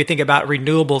of what you would think about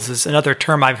renewables is another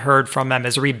term I've heard from them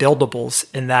is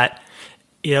rebuildables, in that,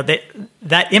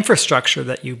 that infrastructure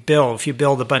that you build, if you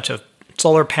build a bunch of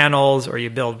solar panels or you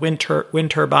build wind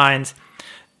turbines,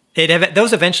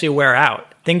 those eventually wear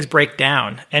out. Things break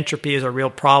down. Entropy is a real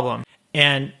problem.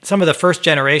 And some of the first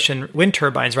generation wind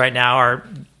turbines right now are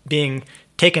being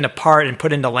taken apart and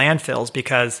put into landfills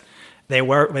because they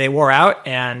wore out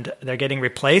and they're getting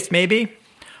replaced maybe.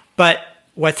 But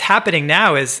what's happening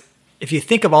now is, if you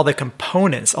think of all the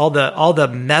components, all the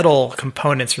metal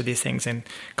components for these things, and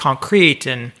concrete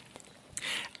and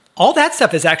all that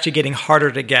stuff is actually getting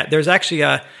harder to get. There's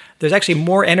actually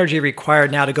more energy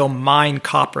required now to go mine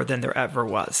copper than there ever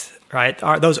was. Right?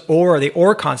 The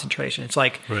ore concentration. It's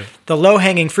like the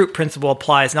low-hanging fruit principle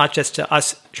applies not just to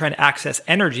us trying to access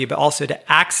energy, but also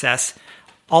to access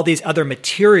all these other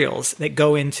materials that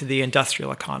go into the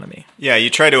industrial economy. Yeah, you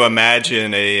try to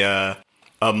imagine a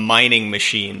mining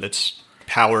machine that's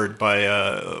powered by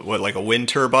like a wind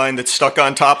turbine that's stuck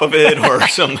on top of it, or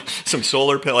some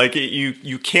solar panel. Like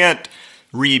you can't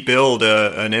rebuild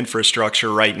an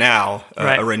infrastructure right now,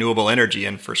 a renewable energy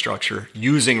infrastructure,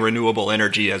 using renewable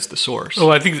energy as the source.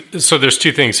 Well, I think so. There's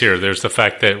two things here. There's the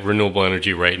fact that renewable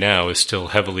energy right now is still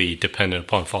heavily dependent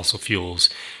upon fossil fuels,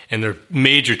 and there are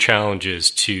major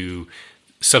challenges to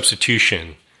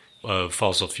substitution of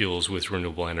fossil fuels with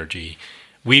renewable energy.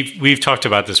 We've talked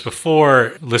about this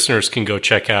before. Listeners can go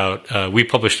check out. We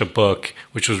published a book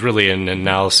which was really an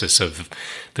analysis of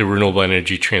the renewable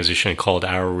energy transition called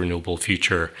Our Renewable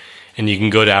Future, and you can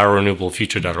go to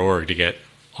ourrenewablefuture.org to get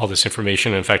all this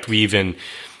information. In fact, we even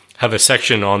have a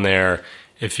section on there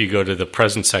if you go to the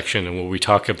present section, and where we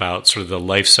talk about sort of the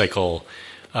life cycle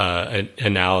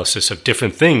analysis of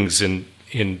different things in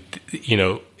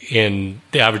the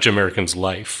average American's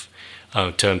life.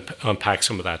 To unpack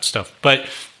some of that stuff. But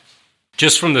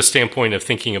just from the standpoint of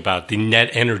thinking about the net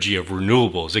energy of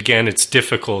renewables, again, it's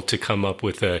difficult to come up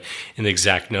with an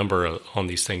exact number on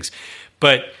these things.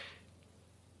 But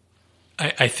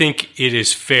I think it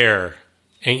is fair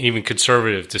and even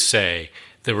conservative to say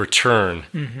the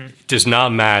return does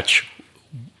not match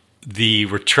the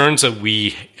returns that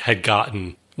we had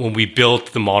gotten when we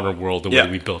built the modern world the way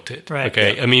we built it. Right.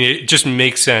 Okay. Yeah. I mean, it just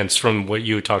makes sense from what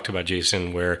you talked about,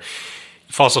 Jason, where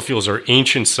fossil fuels are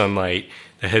ancient sunlight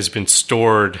that has been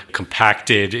stored,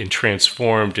 compacted, and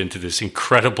transformed into this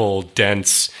incredible,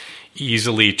 dense,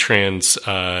 easily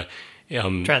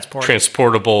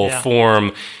transportable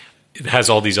form. It has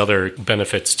all these other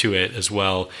benefits to it as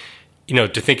well. To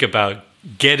think about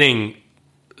getting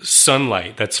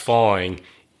sunlight that's falling,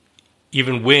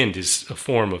 even wind is a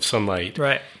form of sunlight.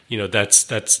 Right.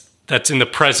 That's in the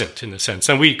present, in a sense.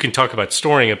 And we can talk about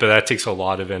storing it, but that takes a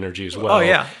lot of energy as well. Oh,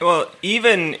 yeah. Well,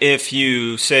 even if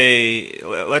you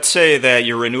let's say that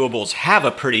your renewables have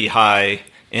a pretty high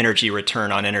energy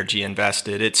return on energy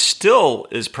invested, it still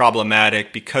is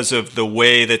problematic because of the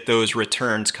way that those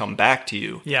returns come back to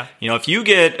you. Yeah. If you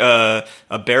get a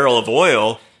barrel of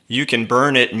oil, you can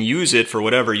burn it and use it for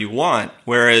whatever you want.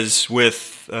 Whereas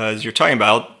with, as you're talking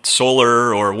about,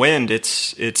 solar or wind,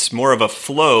 it's more of a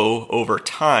flow over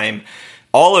time.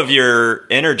 All of your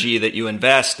energy that you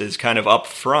invest is kind of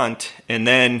upfront, and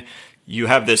then you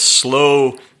have this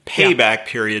slow payback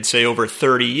period, say over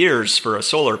 30 years for a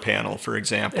solar panel, for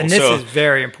example. And this is a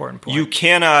very important point. You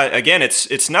cannot, again,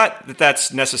 it's not that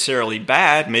that's necessarily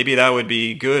bad. Maybe that would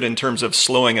be good in terms of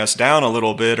slowing us down a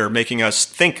little bit or making us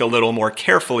think a little more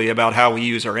carefully about how we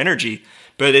use our energy.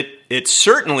 But it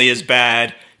certainly is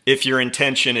bad if your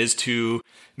intention is to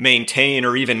maintain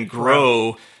or even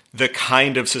grow the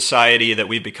kind of society that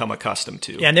we've become accustomed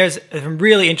to. Yeah, and there's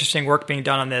really interesting work being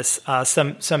done on this.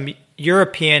 Some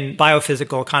European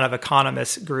biophysical kind of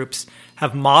economist groups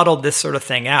have modeled this sort of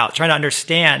thing out, trying to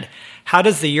understand how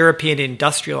does the European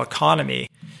industrial economy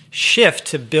shift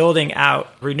to building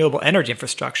out renewable energy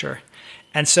infrastructure.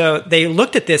 And so they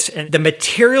looked at this, and the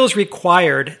materials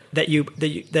required that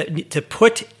to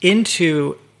put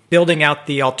into building out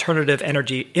the alternative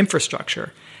energy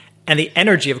infrastructure, and the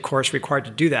energy, of course, required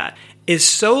to do that, is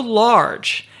so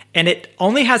large, and it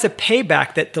only has a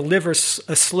payback that delivers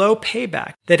a slow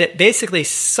payback, that it basically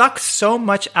sucks so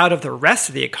much out of the rest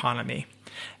of the economy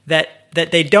that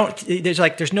they don't.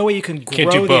 There's no way you can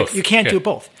grow. You can't do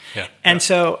both. Yeah. And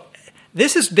so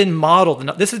this has been modeled, and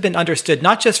this has been understood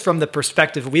not just from the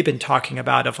perspective we've been talking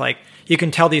about of like you can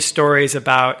tell these stories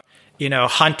about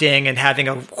hunting and having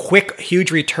a quick,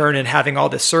 huge return and having all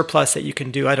this surplus that you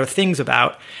can do other things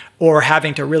about, or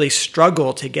having to really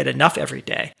struggle to get enough every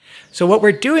day. So what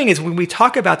we're doing is when we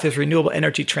talk about this renewable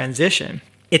energy transition,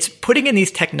 it's putting in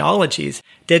these technologies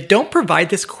that don't provide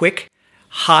this quick,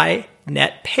 high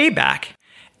net payback.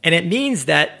 And it means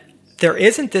that there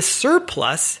isn't this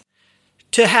surplus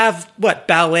to have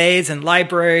ballets and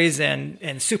libraries and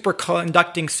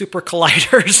superconducting super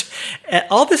colliders,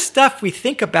 all this stuff we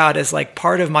think about as like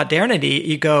part of modernity.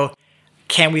 You go,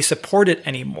 can we support it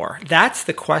anymore? That's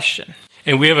the question.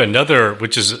 And we have another,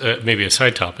 which is maybe a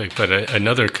side topic, but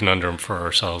another conundrum for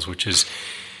ourselves, which is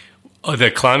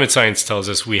that climate science tells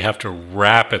us we have to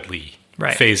rapidly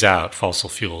phase out fossil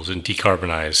fuels and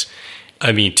decarbonize.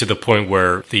 I mean, to the point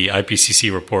where the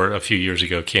IPCC report a few years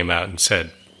ago came out and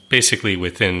said, basically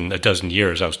within a dozen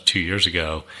years, that was 2 years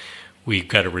ago, we've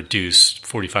got to reduce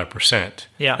 45%.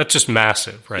 Yeah. That's just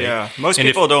massive, right? Yeah. Most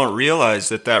people don't realize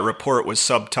that report was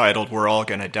subtitled, "We're all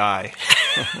going to die."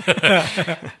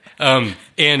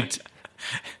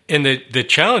 And the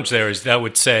challenge there is that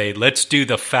would say, let's do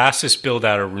the fastest build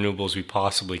out of renewables we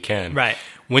possibly can. Right.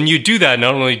 When you do that,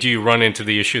 not only do you run into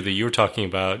the issue that you were talking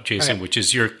about, Jason, Right. which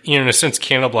is you're in a sense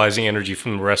cannibalizing energy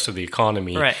from the rest of the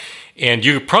economy. Right. And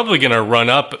you're probably going to run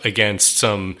up against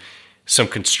some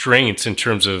constraints in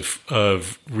terms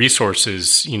of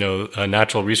resources,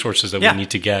 natural resources that Yeah. we need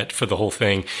to get for the whole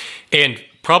thing. And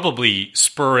probably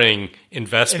spurring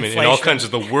investment in all Inflation. kinds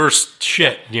of the worst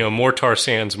shit, more tar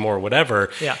sands, more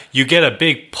whatever. Yeah. You get a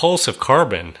big pulse of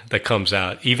carbon that comes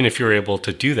out, even if you're able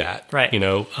to do that. Right.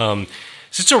 So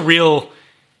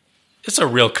it's a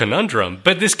real conundrum.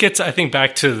 But this gets, I think,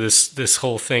 back to this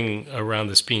whole thing around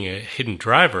this being a hidden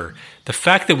driver. The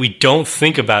fact that we don't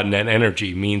think about net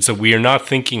energy means that we are not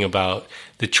thinking about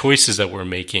the choices that we're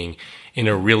making in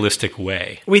a realistic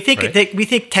way. We think right? we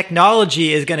think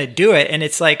technology is going to do it, and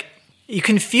it's like you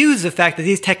confuse the fact that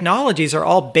these technologies are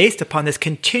all based upon this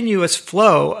continuous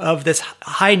flow of this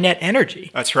high net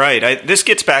energy. That's right. This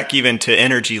gets back even to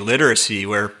energy literacy,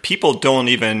 where people don't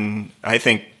even, I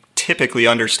think, typically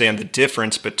understand the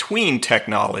difference between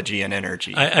technology and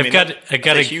energy. I've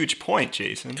got a huge point,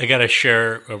 Jason. I got to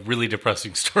share a really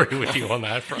depressing story with you on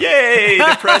that front. Yay,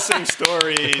 depressing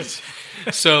stories.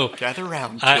 So Gather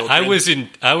round, I children. was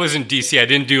in DC. I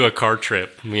didn't do a car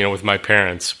trip, with my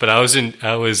parents, but I was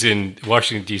in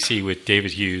Washington DC with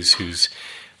David Hughes, who's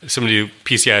somebody who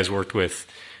PCI has worked with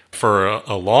for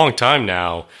a long time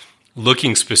now,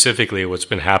 looking specifically at what's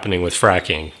been happening with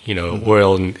fracking,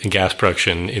 oil and gas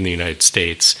production in the United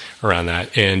States around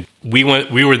that. And we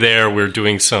were there. We were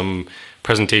doing some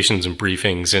presentations and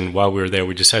briefings, and while we were there,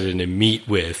 we decided to meet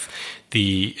with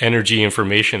the Energy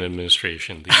Information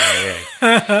Administration, the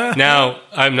EIA. Now,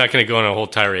 I'm not going to go on a whole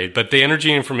tirade, but the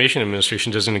Energy Information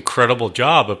Administration does an incredible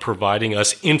job of providing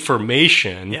us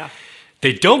information. Yeah.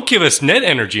 They don't give us net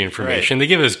energy information. Right. They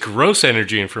give us gross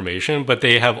energy information, but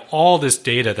they have all this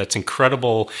data that's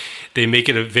incredible. They make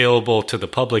it available to the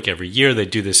public every year. They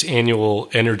do this annual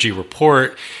energy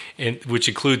report, which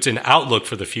includes an outlook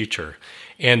for the future.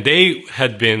 And they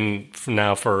had been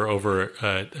now for over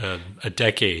a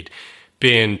decade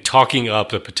been talking up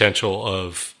the potential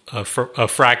of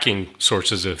fracking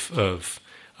sources of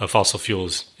fossil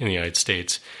fuels in the United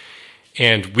States.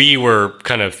 And we were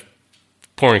kind of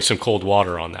pouring some cold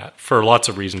water on that for lots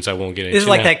of reasons I won't get into. This is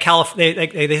like now. that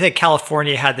they said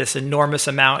California had this enormous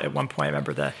amount at one point. I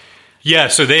remember that. Yeah,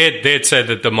 so they had said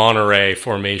that the Monterey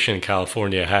Formation in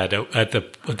California had at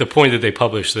the point that they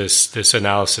published this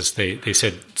analysis, they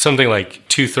said something like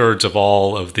 2/3 of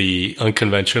all of the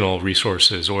unconventional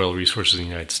resources, oil resources in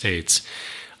the United States.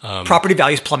 Property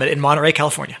values plummeted in Monterey,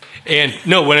 California. And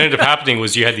no, what ended up happening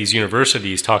was you had these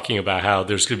universities talking about how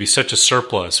there's going to be such a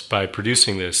surplus by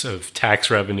producing this of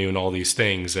tax revenue and all these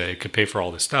things that it could pay for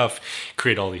all this stuff,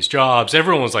 create all these jobs.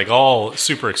 Everyone was like all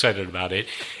super excited about it.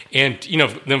 And, the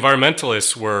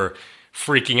environmentalists were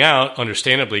freaking out,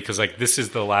 understandably, because like this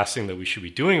is the last thing that we should be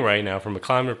doing right now from a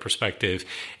climate perspective.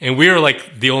 And we were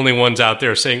like the only ones out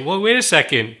there saying, well, wait a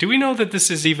second, do we know that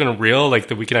this is even real, like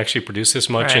that we can actually produce this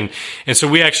much? Right. And so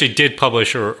we actually did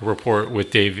publish a report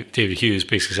with David Hughes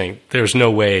basically saying there's no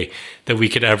way that we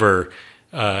could ever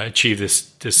achieve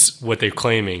this what they're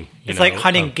claiming. It's like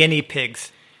hunting guinea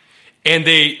pigs. And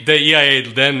the EIA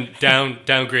then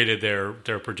downgraded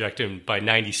their projection by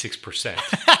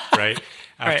 96%, right?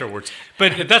 Afterwards.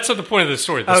 But that's not the point of the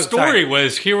story. The story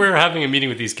was here we were having a meeting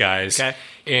with these guys. Okay.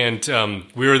 And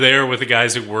we were there with the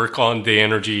guys that work on the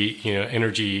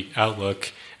energy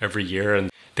outlook every year. And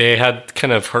they had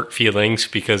kind of hurt feelings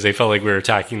because they felt like we were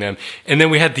attacking them. And then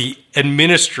we had the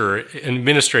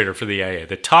administrator for the EIA,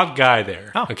 the top guy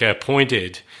there,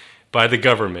 appointed by the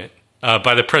government,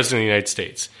 by the president of the United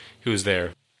States, who was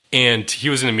there. And he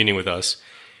was in a meeting with us.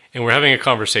 And we're having a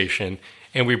conversation.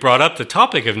 And we brought up the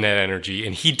topic of net energy,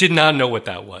 and he did not know what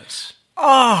that was.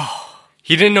 Oh.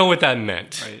 He didn't know what that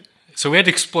meant. Right. So we had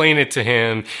to explain it to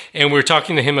him, and we were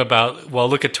talking to him about, well,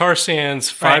 look at tar sands,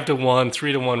 5-to-1,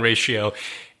 3-to-1 ratio,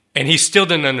 and he still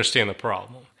didn't understand the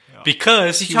problem.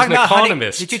 Because he was an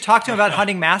economist. Did you talk to him about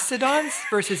hunting mastodons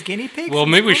versus guinea pigs? Well,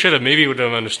 maybe we should have. Maybe he would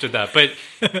have understood that. But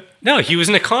no, he was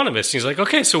an economist. He's like,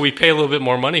 okay, so we pay a little bit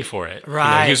more money for it.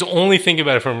 Right. He was only thinking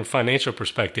about it from a financial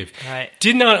perspective. Right.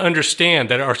 Did not understand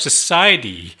that our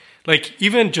society, like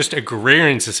even just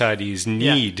agrarian societies,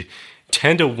 need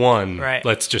 10-to-1, right,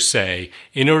 let's just say,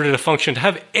 in order to function, to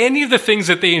have any of the things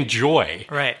that they enjoy.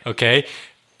 Right. Okay?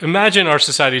 imagine our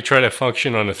society try to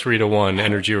function on a 3-to-1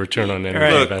 energy return on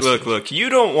energy investment. Look. You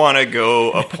don't want to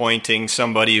go appointing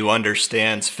somebody who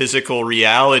understands physical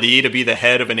reality to be the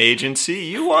head of an agency.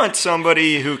 You want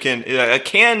somebody who can, a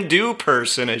can-do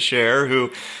person, a share,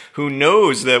 who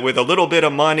knows that with a little bit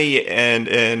of money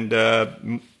and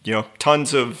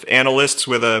tons of analysts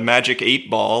with a magic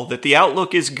 8-ball, that the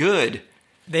outlook is good.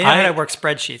 They know how to work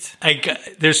spreadsheets.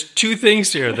 There's two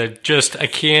things here that just I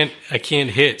can't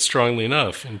hit strongly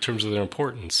enough in terms of their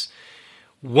importance.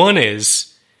 One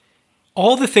is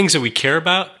all the things that we care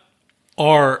about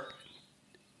are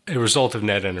a result of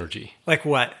net energy. Like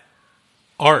what?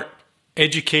 Art,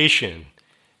 education,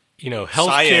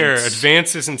 healthcare,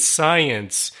 advances in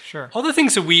science. Sure. All the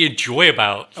things that we enjoy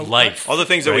about life. All the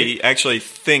things that we actually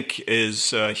think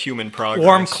is human progress.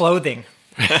 Warm clothing.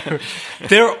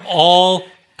 They're all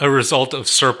a result of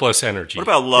surplus energy. What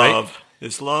about love? Right?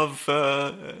 Is love?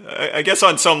 I guess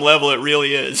on some level it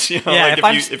really is.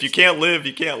 If you can't live,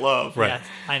 you can't love. Right. Yeah,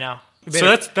 I know.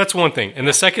 So that's one thing. And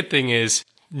the second thing is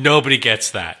nobody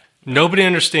gets that. Nobody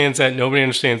understands that. Nobody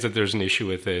understands that there's an issue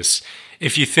with this.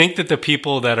 If you think that the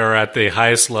people that are at the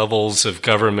highest levels of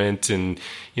government and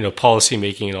policy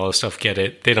making and all this stuff get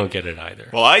it, they don't get it either.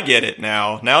 Well, I get it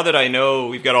now. Now that I know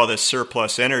we've got all this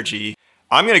surplus energy,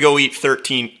 I'm going to go eat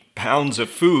 13 pounds of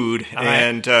food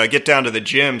and get down to the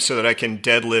gym so that I can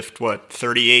deadlift,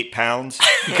 38 pounds?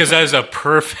 Because that is a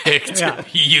perfect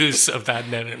use of that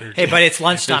net energy. Hey, but it's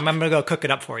lunchtime. I'm going to go cook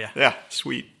it up for you. Yeah,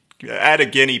 sweet. Add a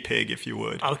guinea pig if you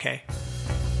would. Okay.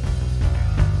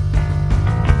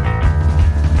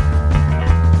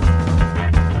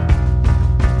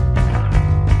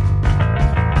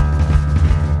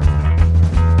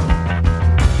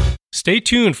 Stay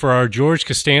tuned for our George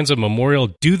Costanza Memorial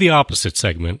Do the Opposite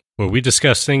segment, where we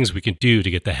discuss things we can do to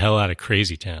get the hell out of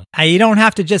Crazy Town. You don't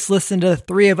have to just listen to the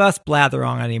three of us blather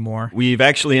on anymore. We've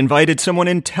actually invited someone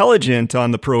intelligent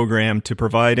on the program to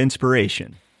provide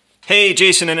inspiration. Hey,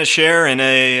 Jason and Asher, in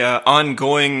a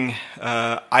ongoing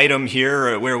item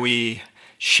here where we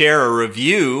share a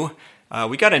review,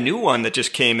 we got a new one that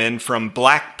just came in from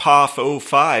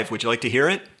BlackPoff05. Would you like to hear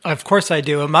it? Of course I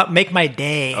do. Make my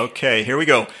day. Okay, here we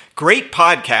go. Great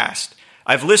podcast.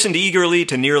 I've listened eagerly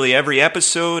to nearly every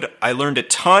episode. I learned a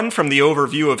ton from the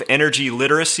overview of energy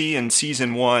literacy in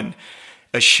Season 1.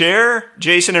 Asher,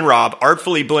 Jason, and Rob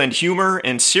artfully blend humor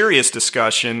and serious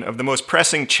discussion of the most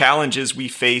pressing challenges we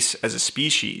face as a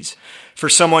species. For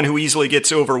someone who easily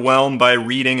gets overwhelmed by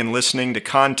reading and listening to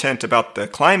content about the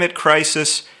climate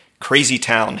crisis, Crazy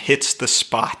Town hits the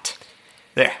spot.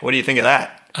 There, what do you think of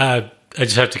that? I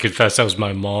just have to confess that was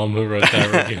my mom who wrote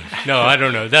that review. No, I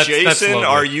don't know. Jason,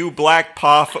 are you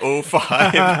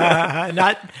BlackPoff05?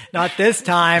 Not this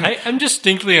time. I'm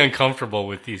distinctly uncomfortable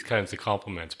with these kinds of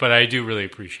compliments, but I do really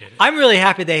appreciate it. I'm really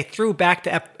happy they threw back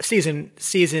to season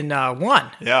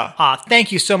 1. Yeah.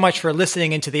 Thank you so much for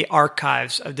listening into the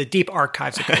deep archives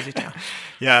of Crazy Town.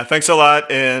 Yeah, thanks a lot.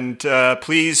 And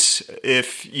please,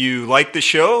 if you like the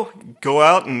show, go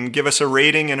out and give us a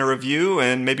rating and a review,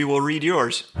 and maybe we'll read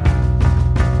yours.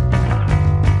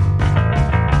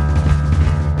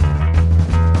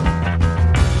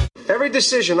 Every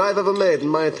decision I've ever made in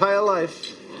my entire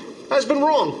life has been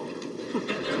wrong.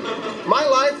 My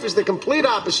life is the complete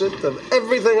opposite of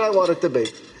everything I want it to be.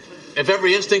 If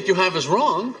every instinct you have is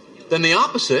wrong, then the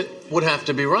opposite would have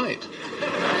to be right.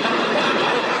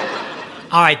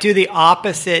 All right, do the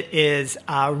opposite is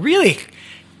really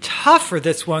tough for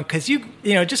this one because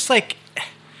just like...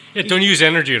 Yeah, don't use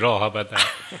energy at all. How about that?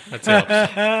 That's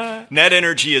helps. Net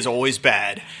energy is always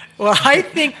bad. Well, I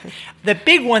think the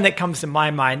big one that comes to my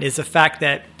mind is the fact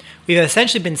that we've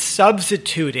essentially been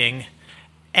substituting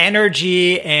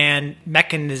energy and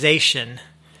mechanization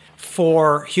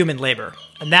for human labor.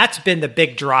 And that's been the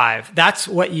big drive. That's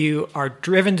what you are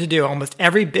driven to do. Almost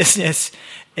every business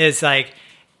is like,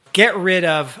 get rid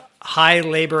of high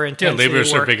labor intensity labor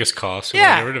is work. their biggest cost. So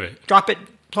Yeah, get rid of it. Drop it,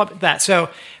 plump that.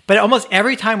 But almost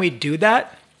every time we do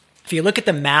that, if you look at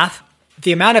the math,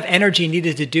 the amount of energy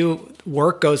needed to do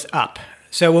work goes up.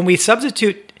 So when we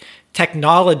substitute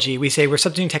technology, we say we're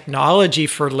substituting technology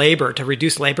for labor to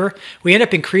reduce labor, we end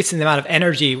up increasing the amount of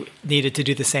energy needed to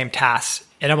do the same tasks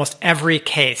in almost every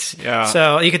case. Yeah.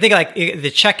 So you can think of like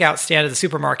the checkout stand at the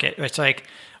supermarket. It's like,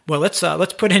 well, let's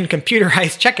put in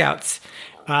computerized checkouts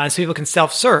so people can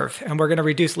self-serve, and we're going to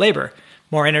reduce labor.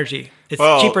 More energy.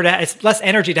 It's less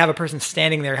energy to have a person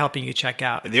standing there helping you check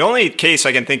out. The only case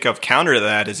I can think of counter to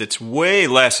that is it's way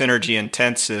less energy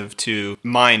intensive to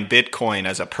mine Bitcoin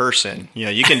as a person.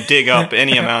 You can dig up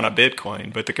any amount of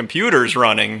Bitcoin, but the computer's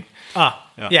running.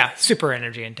 Yeah, super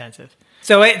energy intensive.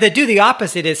 So do the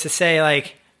opposite is to say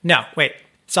like, no, wait,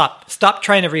 Stop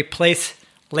trying to replace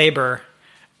labor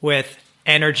with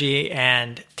energy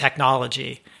and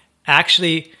technology.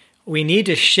 Actually, we need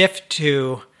to shift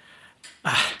to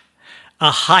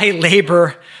a high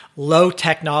labor, low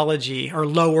technology or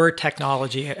lower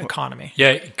technology economy.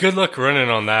 Yeah, good luck running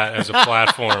on that as a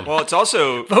platform. Well, it's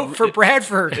also Vote for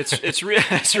Bradford. it's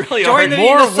really Join hard. me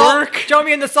More in the salt, work. Join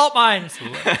me in the salt mines.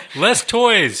 Less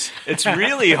toys. It's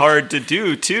really hard to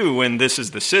do too when this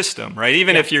is the system, right?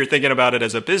 Even if you're thinking about it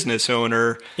as a business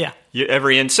owner, Yeah.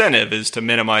 every incentive is to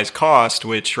minimize cost,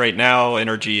 which right now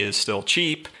energy is still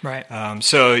cheap. Right.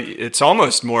 So it's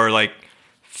almost more like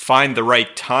find the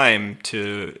right time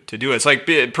to do it. It's like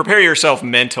prepare yourself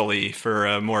mentally for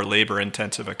a more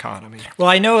labor-intensive economy. Well,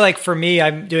 I know, like for me,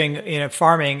 I'm doing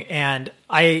farming, and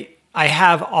I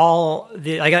have all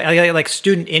the I got like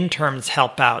student interns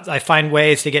help out. I find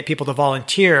ways to get people to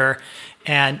volunteer,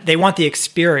 and they want the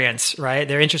experience, right?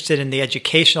 They're interested in the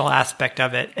educational aspect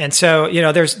of it, and so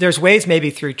there's ways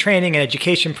maybe through training and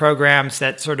education programs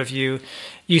that sort of you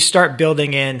start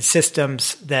building in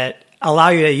systems that allow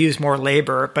you to use more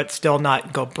labor, but still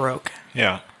not go broke.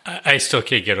 Yeah. I still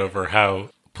can't get over how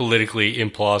politically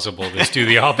implausible this do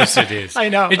the opposite is. I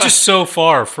know. It's just so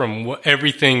far from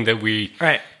everything that we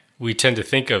Right. tend to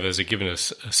think of as a given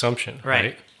assumption.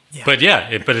 Right. Yeah.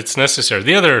 But but it's necessary.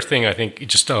 The other thing I think,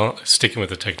 just sticking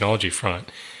with the technology front,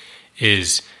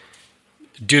 is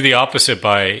do the opposite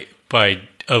by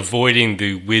avoiding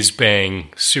the whiz bang,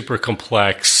 super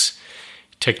complex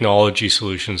technology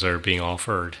solutions that are being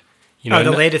offered.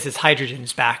 The latest is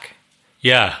hydrogen's back.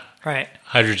 Yeah. Right.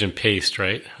 Hydrogen paste,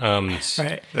 right?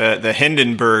 Right. The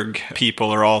Hindenburg people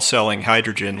are all selling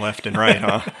hydrogen left and right,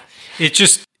 huh?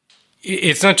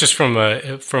 It's not just from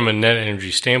a net energy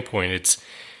standpoint. It's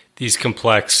these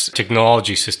complex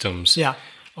technology systems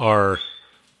are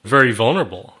very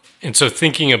vulnerable. And so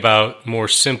thinking about more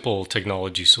simple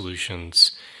technology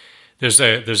solutions, there's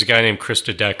a guy named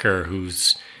Krista Decker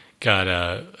who's got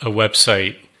a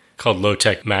website called Low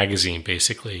Tech Magazine,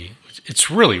 basically. It's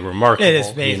really remarkable. It is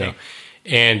amazing.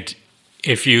 And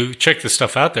if you check the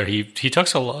stuff out there, he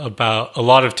talks about a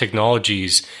lot of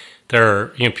technologies that are,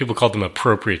 people call them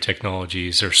appropriate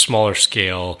technologies. They're smaller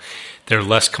scale. They're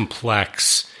less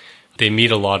complex. They meet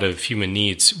a lot of human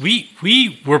needs.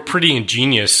 We were pretty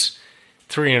ingenious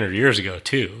 300 years ago,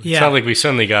 too. Yeah. It's not like we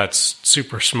suddenly got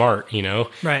super smart,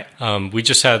 Right. We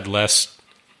just had less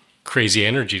crazy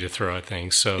energy to throw at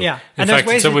things. So Yeah. in And there's fact,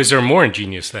 in ways some ways they're more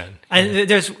ingenious then. And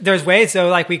there's ways though,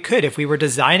 like we could, if we were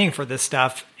designing for this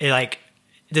stuff, like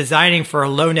designing for a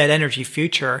low net energy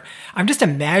future. I'm just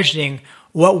imagining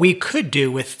what we could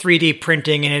do with 3D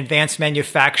printing and advanced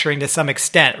manufacturing to some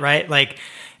extent, right? Like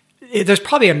there's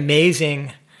probably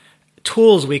amazing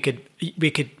tools we could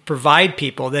provide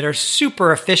people that are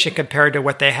super efficient compared to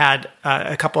what they had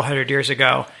a couple hundred years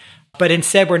ago. But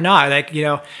instead, we're not. Like,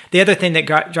 the other thing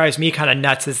that drives me kind of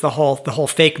nuts is the whole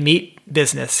fake meat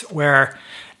business, where,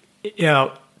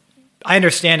 I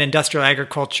understand industrial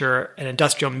agriculture and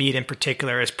industrial meat in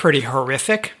particular is pretty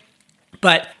horrific,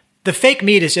 but the fake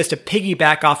meat is just a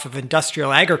piggyback off of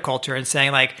industrial agriculture and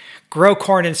saying like, grow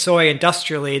corn and soy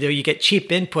industrially, though you get cheap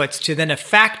inputs to then a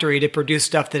factory to produce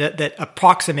stuff that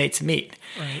approximates meat.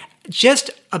 Right. Just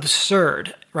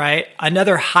absurd, right?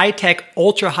 Another high-tech,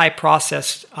 ultra-high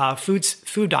processed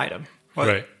food item. Well,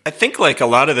 right. I think like a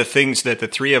lot of the things that the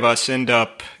three of us end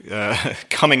up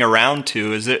coming around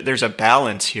to is that there's a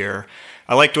balance here.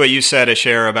 I liked what you said,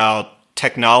 Asher, about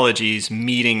technologies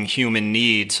meeting human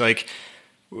needs. Like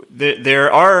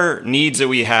there are needs that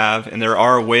we have, and there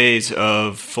are ways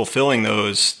of fulfilling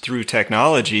those through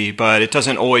technology, but it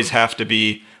doesn't always have to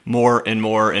be more and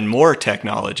more and more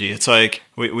technology. It's like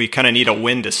we kind of need a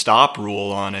when to stop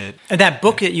rule on it. And that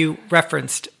book that you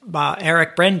referenced by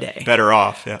Eric Brende, Better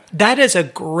Off, yeah. That is a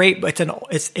great.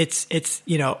 It's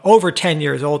over 10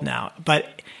 years old now,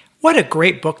 but what a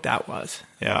great book that was.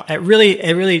 Yeah. It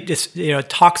really just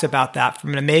talks about that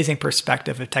from an amazing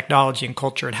perspective of technology and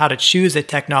culture and how to choose a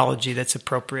technology that's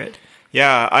appropriate.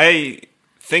 Yeah, I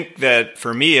think that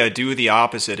for me, a do the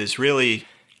opposite is really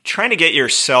trying to get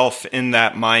yourself in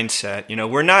that mindset.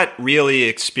 We're not really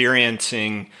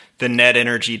experiencing the net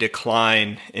energy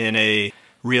decline in a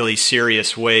really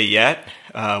serious way yet.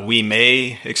 We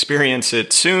may experience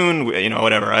it soon,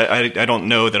 whatever. I don't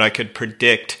know that I could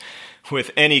predict with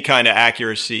any kind of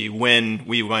accuracy when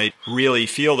we might really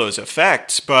feel those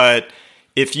effects. But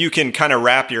if you can kind of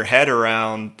wrap your head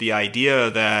around the idea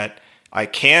that I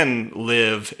can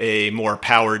live a more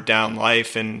powered down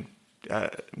life and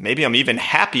maybe I'm even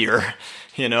happier,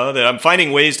 that I'm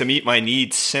finding ways to meet my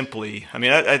needs simply. I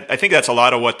mean, I think that's a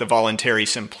lot of what the voluntary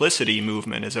simplicity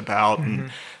movement is about. Mm-hmm.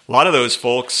 And a lot of those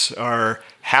folks are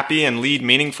happy and lead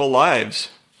meaningful lives.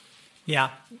 Yeah.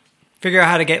 Figure out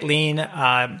how to get lean,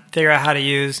 figure out how to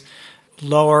use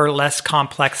lower, less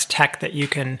complex tech that you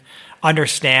can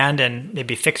understand and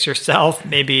maybe fix yourself,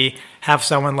 maybe have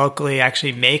someone locally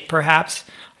actually make perhaps,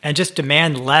 and just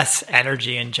demand less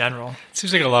energy in general. It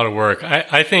seems like a lot of work.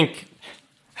 I think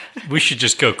we should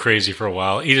just go crazy for a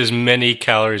while, eat as many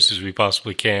calories as we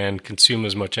possibly can, consume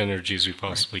as much energy as we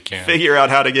possibly can. Figure out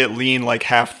how to get lean like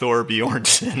half Thor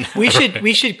Bjornsson.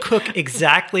 We should cook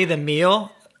exactly the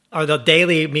meal or the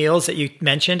daily meals that you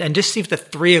mentioned and just see if the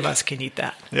three of us can eat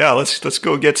that. Yeah, let's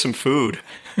go get some food.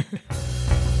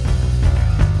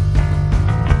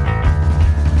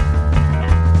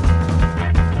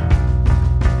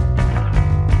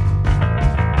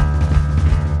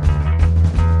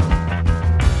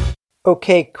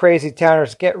 Okay, Crazy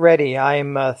Towners, get ready.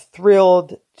 I'm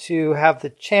thrilled to have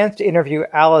the chance to interview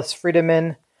Alice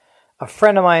Friedemann, a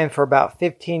friend of mine for about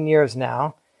 15 years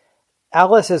now.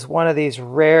 Alice is one of these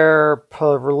rare,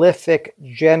 prolific,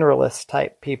 generalist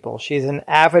type people. She's an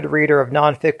avid reader of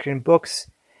nonfiction books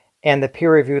and the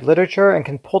peer-reviewed literature and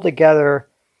can pull together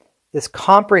this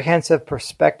comprehensive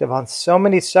perspective on so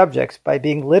many subjects by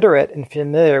being literate and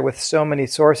familiar with so many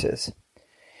sources.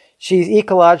 She's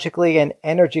ecologically and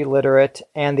energy literate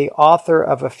and the author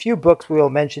of a few books we will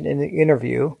mention in the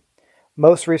interview,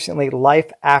 most recently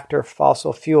Life After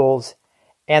Fossil Fuels,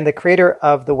 and the creator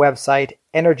of the website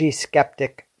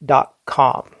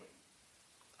energyskeptic.com.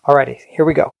 Alrighty, here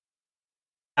we go.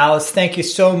 Alice, thank you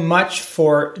so much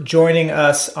for joining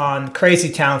us on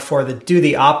Crazy Town for the Do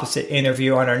the Opposite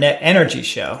interview on our Net Energy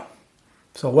show.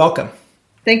 So welcome.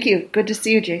 Thank you. Good to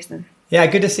see you, Jason. Yeah,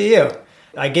 good to see you.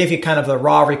 I gave you kind of the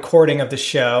raw recording of the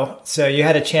show, so you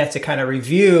had a chance to kind of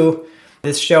review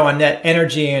this show on Net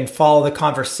Energy and follow the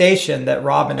conversation that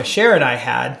Robin Asher and I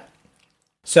had.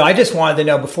 So I just wanted to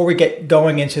know, before we get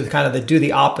going into the kind of the do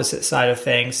the opposite side of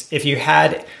things, if you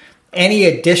had any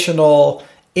additional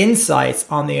insights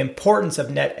on the importance of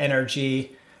net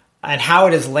energy and how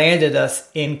it has landed us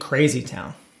in Crazy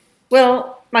Town.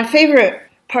 Well, my favorite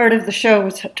part of the show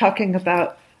was talking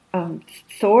about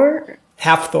Thor.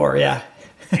 Half Thor, yeah.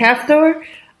 Half Thor,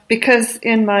 because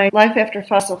in my Life After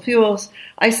Fossil Fuels,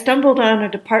 I stumbled on a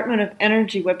Department of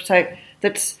Energy website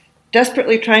that's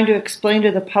desperately trying to explain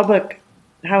to the public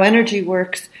how energy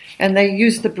works, and they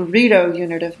use the burrito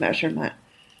unit of measurement.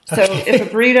 So if a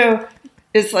burrito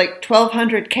is like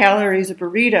 1,200 calories a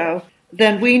burrito,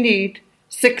 then we need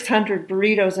 600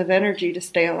 burritos of energy to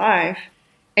stay alive.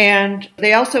 And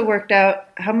they also worked out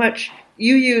how much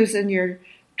you use in your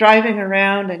driving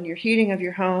around and your heating of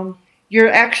your home.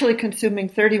 You're actually consuming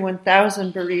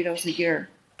 31,000 burritos a year.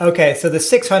 Okay, so the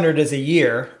 600 is a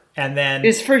year, and then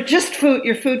is for just food,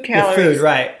 your food calories. Your food,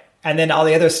 right. And then all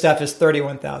the other stuff is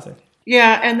 31,000.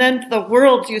 Yeah, and then the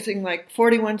world's using like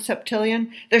 41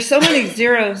 septillion. There's so many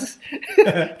zeros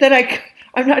that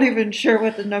I'm not even sure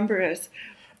what the number is.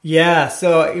 Yeah,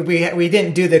 so we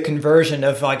didn't do the conversion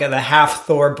of like the half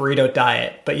Thor burrito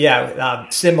diet, but yeah,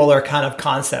 similar kind of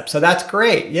concept. So that's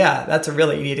great. Yeah, that's a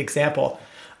really neat example.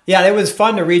 Yeah, it was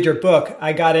fun to read your book.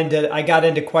 I got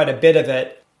into quite a bit of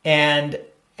it. And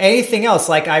anything else?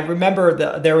 Like I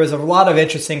remember there was a lot of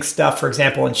interesting stuff, for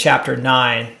example, in chapter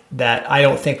 9 that I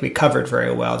don't think we covered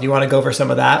very well. Do you want to go over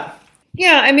some of that?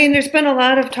 Yeah, I mean, there's been a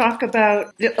lot of talk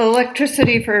about the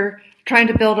electricity for trying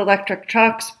to build electric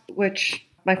trucks, which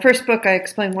my first book, I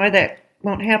explained why that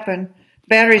won't happen.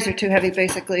 Batteries are too heavy,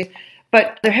 basically.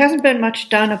 But there hasn't been much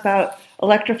done about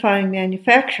electrifying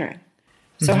manufacturing.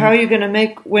 So how are you going to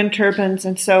make wind turbines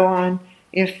and so on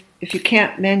if you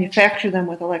can't manufacture them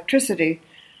with electricity?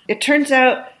 It turns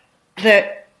out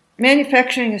that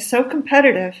manufacturing is so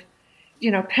competitive,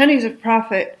 pennies of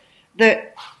profit,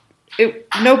 that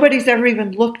nobody's ever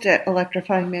even looked at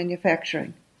electrifying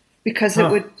manufacturing because it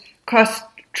would cost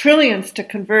trillions to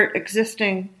convert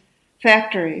existing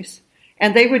factories,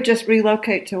 and they would just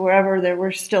relocate to wherever there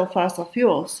were still fossil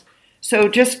fuels. So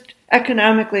just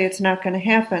economically, it's not going to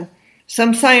happen.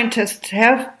 Some scientists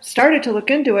have started to look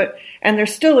into it, and there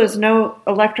still is no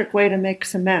electric way to make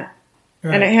cement.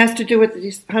 Right. And it has to do with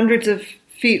these hundreds of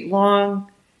feet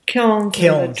long kilns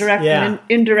with direct and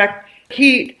indirect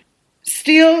heat.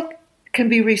 Steel can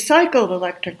be recycled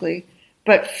electrically,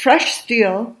 but fresh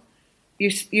steel,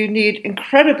 you need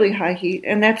incredibly high heat,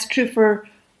 and that's true for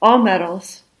all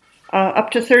metals,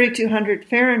 up to 3,200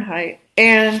 Fahrenheit,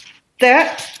 and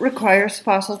that requires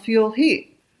fossil fuel heat.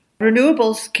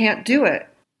 Renewables can't do it.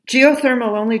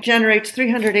 Geothermal only generates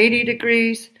 380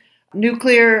 degrees,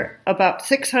 nuclear about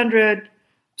 600,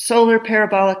 solar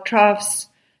parabolic troughs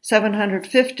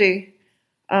 750.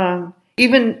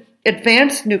 Even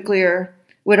advanced nuclear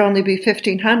would only be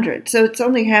 1,500. So it's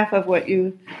only half of what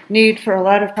you need for a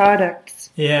lot of products.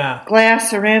 Yeah. Glass,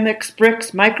 ceramics,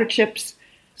 bricks, microchips.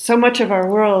 So much of our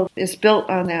world is built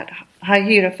on that high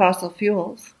heat of fossil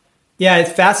fuels. Yeah,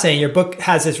 it's fascinating. Your book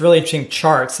has this really interesting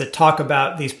charts that talk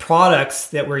about these products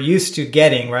that we're used to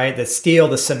getting, right? The steel,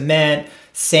 the cement,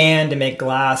 sand to make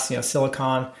glass,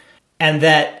 silicon, and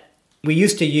that we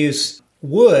used to use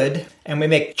wood and we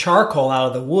make charcoal out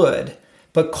of the wood,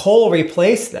 but coal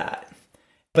replaced that.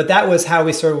 But that was how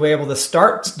we sort of were able to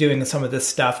start doing some of this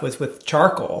stuff, was with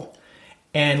charcoal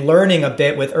and learning a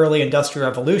bit with early industrial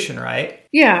revolution, right?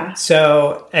 Yeah.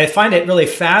 So I find it really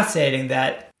fascinating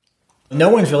that no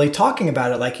one's really talking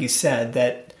about it, like you said,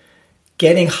 that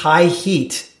getting high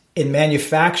heat in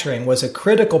manufacturing was a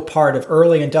critical part of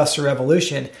early industrial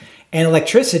revolution. And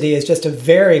electricity is just a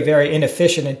very, very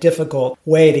inefficient and difficult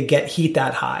way to get heat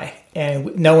that high.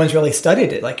 And no one's really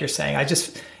studied it, like you're saying.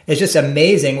 It's just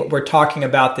amazing what we're talking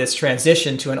about, this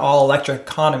transition to an all-electric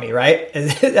economy, right?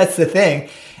 That's the thing.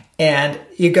 And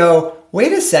you go,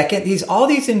 wait a second,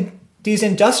 these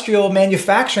industrial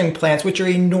manufacturing plants, which are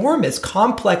enormous,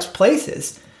 complex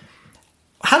places,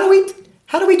 how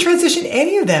do we transition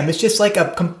any of them? It's just like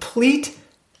a complete,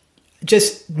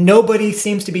 just nobody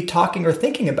seems to be talking or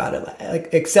thinking about it,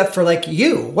 except for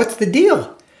you. What's the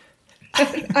deal?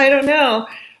 I don't know.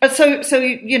 So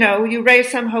you raise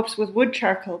some hopes with wood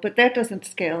charcoal, but that doesn't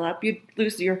scale up. You'd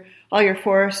lose all your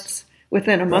forests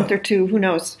within a month or two. Who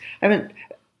knows? I haven't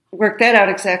worked that out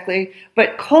exactly.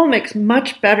 But coal makes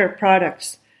much better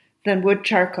products than wood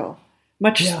charcoal.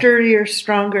 Much sturdier,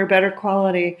 stronger, better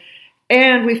quality.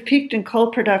 And we've peaked in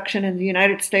coal production in the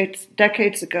United States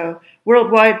decades ago.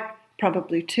 Worldwide,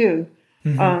 probably too.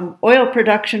 Mm-hmm. Oil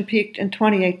production peaked in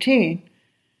 2018.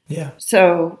 Yeah.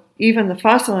 So even the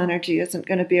fossil energy isn't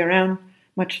going to be around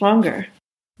much longer.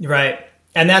 Right.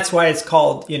 And that's why it's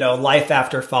called, life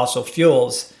after fossil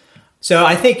fuels. So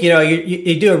I think,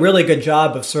 you do a really good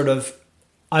job of sort of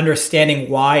understanding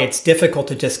why it's difficult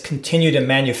to just continue to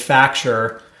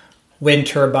manufacture wind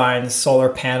turbines, solar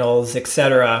panels,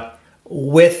 etc.,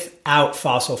 without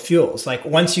fossil fuels. Like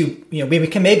once we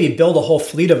can maybe build a whole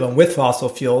fleet of them with fossil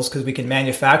fuels because we can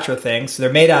manufacture things.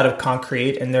 They're made out of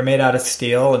concrete and they're made out of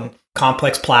steel and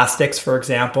complex plastics, for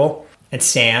example, and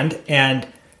sand. And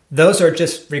those are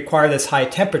just require this high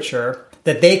temperature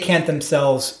that they can't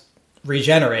themselves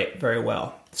regenerate very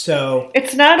well. So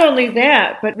it's not only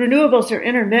that, but renewables are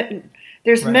intermittent.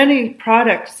 There's many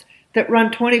products that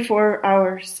run 24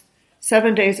 hours,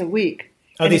 7 days a week.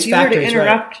 Oh, and these if you were to factories,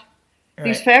 interrupt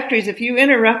these factories, if you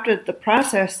interrupted the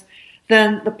process,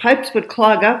 then the pipes would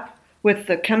clog up with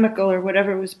the chemical or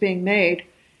whatever was being made.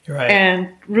 Right.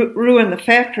 And ruin the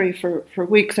factory for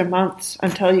weeks or months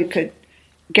until you could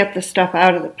get the stuff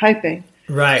out of the piping.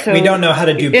 Right. So we don't know how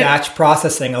to do batch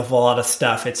processing of a lot of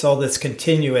stuff. It's all this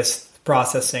continuous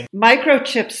processing.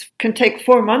 Microchips can take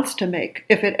 4 months to make.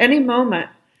 If at any moment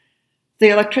the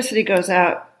electricity goes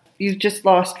out, you've just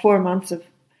lost 4 months of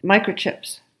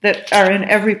microchips that are in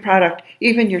every product.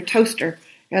 Even your toaster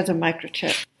has a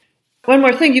microchip. One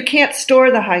more thing, you can't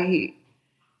store the high heat.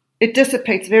 It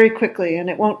dissipates very quickly, and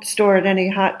it won't store at any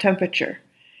hot temperature.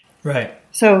 Right.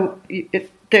 So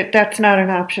that's not an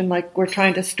option. Like we're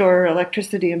trying to store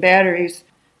electricity in batteries.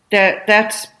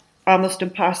 That's almost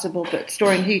impossible, but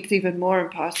storing heat's even more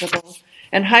impossible.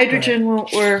 And hydrogen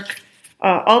won't work.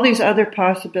 All these other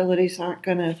possibilities aren't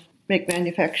going to make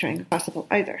manufacturing possible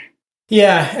either.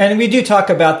 Yeah, and we do talk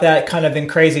about that kind of in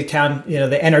Crazy Town,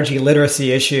 the energy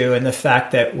literacy issue and the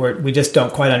fact that we just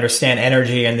don't quite understand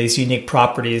energy and these unique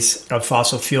properties of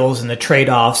fossil fuels and the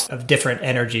trade-offs of different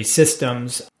energy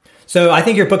systems. So I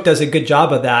think your book does a good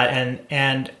job of that.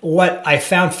 And what I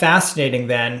found fascinating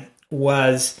then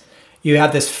was you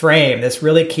have this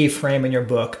really key frame in your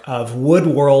book of wood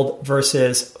world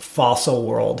versus fossil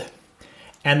world.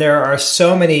 And there are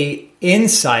so many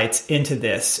insights into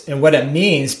this. And what it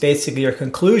means, basically, your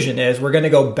conclusion is we're going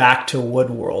to go back to wood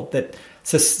world. That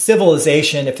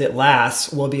civilization, if it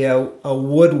lasts, will be a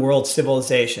wood world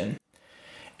civilization.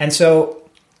 And so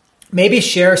maybe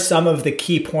share some of the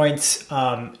key points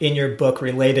in your book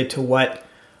related to what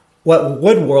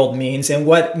wood world means and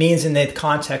what it means in the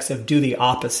context of do the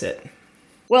opposite.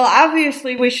 Well,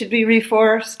 obviously, we should be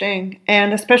reforesting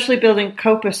and especially building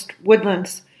coppice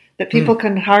woodlands that people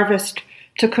can harvest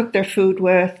to cook their food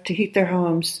with, to heat their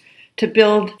homes, to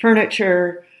build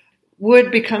furniture. Wood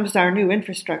becomes our new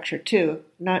infrastructure too,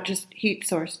 not just heat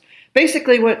source.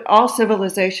 Basically what all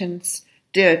civilizations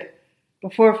did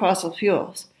before fossil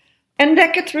fuels. And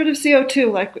that gets rid of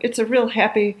CO2. Like it's a real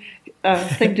happy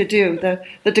thing to do.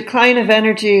 The decline of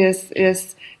energy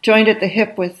is joined at the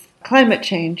hip with climate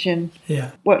change, and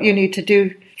Yeah. what you need to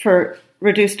do for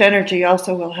reduced energy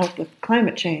also will help with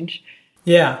climate change.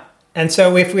 Yeah. And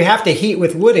so if we have to heat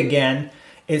with wood again,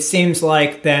 it seems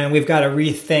like then we've got to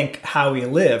rethink how we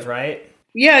live, right?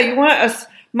 Yeah, you want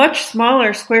much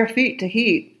smaller square feet to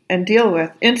heat and deal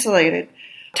with, insulated.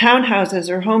 Townhouses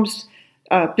or homes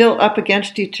built up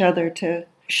against each other to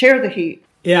share the heat.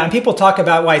 Yeah, and people talk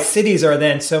about why cities are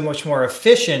then so much more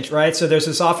efficient, right? So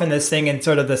there's often this thing in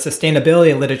sort of the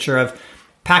sustainability literature of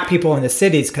pack people into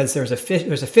cities because there's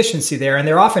efficiency there, and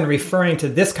they're often referring to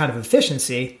this kind of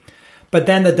efficiency. But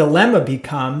then the dilemma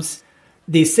becomes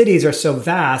these cities are so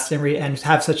vast and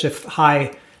have such a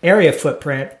high area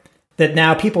footprint that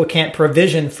now people can't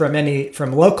provision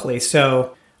from locally.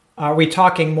 So are we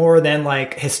talking more than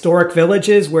like historic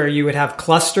villages where you would have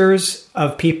clusters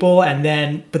of people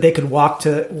but they could walk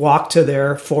to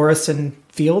their forests and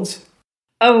fields?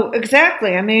 Oh,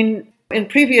 exactly. I mean, in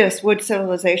previous wood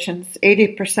civilizations,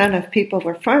 80% of people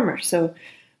were farmers. So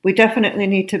we definitely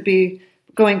need to be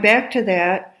going back to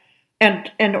that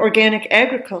and organic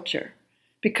agriculture,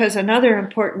 because another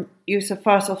important use of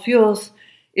fossil fuels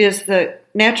is the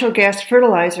natural gas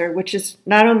fertilizer, which is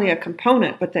not only a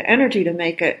component, but the energy to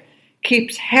make it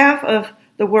keeps half of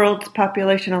the world's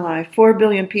population alive, 4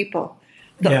 billion people.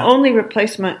 The only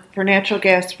replacement for natural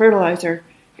gas fertilizer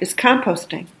is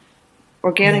composting,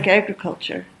 organic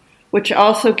agriculture, which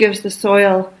also gives the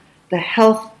soil the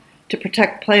health to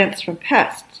protect plants from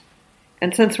pests.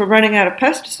 And since we're running out of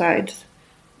pesticides,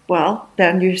 well,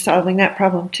 then you're solving that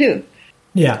problem too.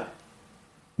 Yeah.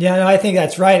 Yeah, no, I think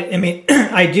that's right. I mean,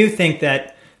 I do think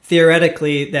that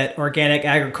theoretically that organic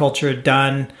agriculture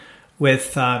done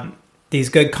with these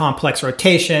good complex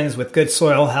rotations, with good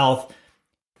soil health,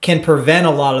 can prevent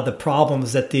a lot of the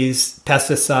problems that these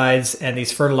pesticides and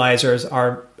these fertilizers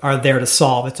are there to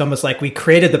solve. It's almost like we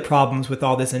created the problems with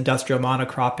all this industrial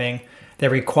monocropping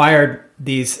that required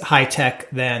these high-tech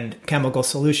then chemical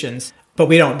solutions, but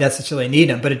we don't necessarily need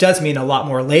them. But it does mean a lot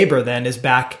more labor then is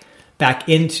back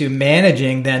into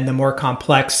managing then the more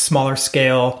complex, smaller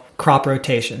scale crop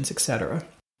rotations, et cetera.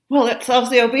 Well, it solves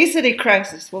the obesity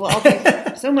crisis. We'll all be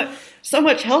so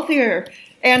much healthier.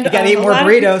 And you got to eat more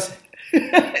burritos.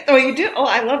 Oh, you do? Oh,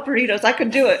 I love burritos. I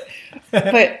could do it.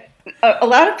 But a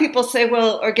lot of people say,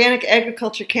 well, organic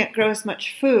agriculture can't grow as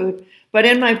much food. But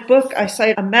in my book, I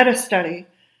cite a meta-study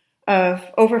of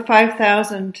over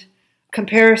 5,000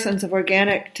 comparisons of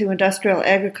organic to industrial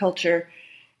agriculture.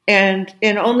 And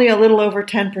in only a little over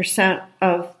 10%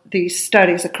 of these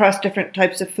studies across different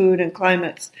types of food and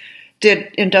climates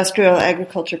did industrial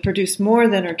agriculture produce more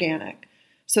than organic.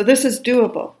 So this is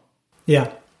doable.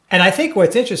 Yeah. And I think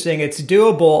what's interesting, it's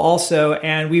doable also,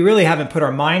 and we really haven't put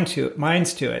our minds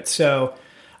to it. So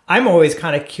I'm always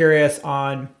kind of curious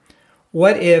on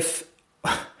what if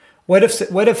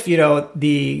you know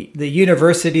the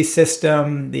university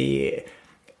system, the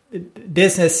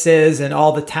businesses and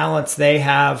all the talents they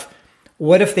have,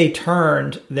 what if they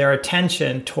turned their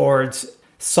attention towards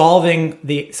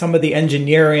solving some of the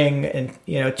engineering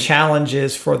and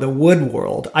challenges for the wood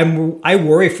world? I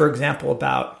worry, for example,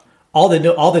 about all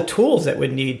the tools that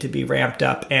would need to be ramped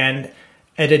up and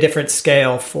at a different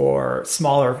scale for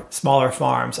smaller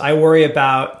farms. I worry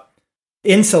about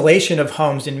insulation of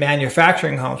homes and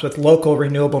manufacturing homes with local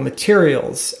renewable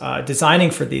materials,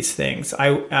 designing for these things.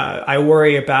 I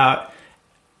worry about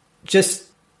just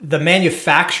the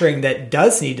manufacturing that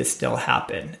does need to still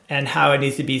happen and how it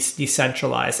needs to be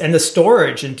decentralized, and the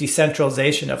storage and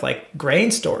decentralization of like grain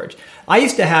storage. I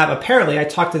used to have, apparently, I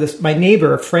talked to my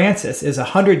neighbor, Frances, is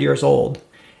 100 years old,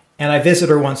 and I visit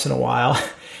her once in a while.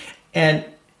 And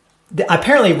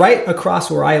apparently right across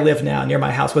where I live now, near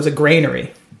my house, was a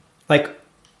granary. Like,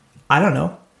 I don't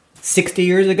know, 60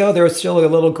 years ago, there was still a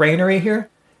little granary here.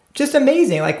 Just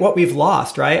amazing, like what we've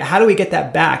lost, right? How do we get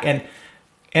that back?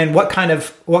 And what kind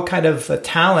of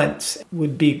talents it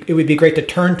would be great to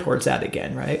turn towards that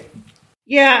again, right?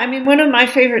 Yeah, I mean, one of my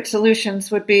favorite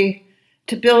solutions would be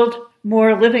to build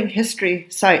more living history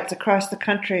sites across the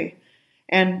country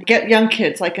and get young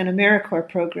kids, like an AmeriCorps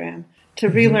program, to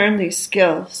relearn these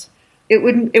skills. It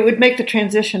would make the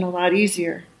transition a lot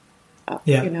easier.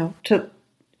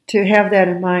 To have that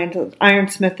in mind,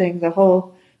 ironsmithing, the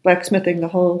whole blacksmithing, the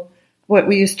whole what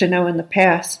we used to know in the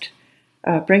past,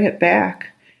 bring it back.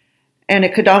 And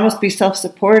it could almost be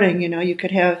self-supporting. You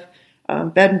could have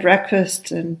bed and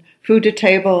breakfast and food to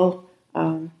table.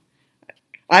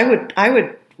 I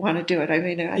would want to do it. I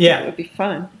mean, I think it would be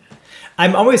fun.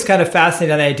 I'm always kind of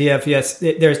fascinated on the idea of, yes,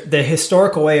 there's the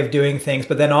historical way of doing things,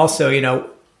 but then also,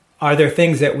 are there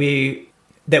things that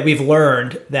we've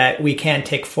learned that we can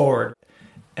take forward?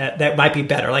 that might be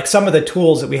better. Like some of the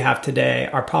tools that we have today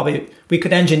are probably, we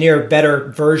could engineer better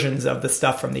versions of the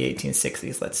stuff from the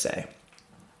 1860s, let's say.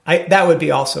 That would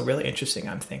be also really interesting,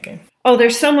 I'm thinking. Oh,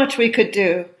 there's so much we could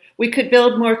do. We could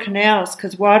build more canals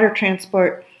because water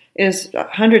transport is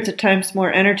hundreds of times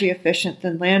more energy efficient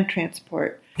than land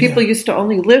transport. People used to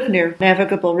only live near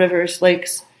navigable rivers,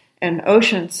 lakes, and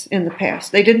oceans in the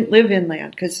past. They didn't live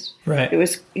inland because it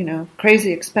was,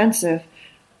 crazy expensive.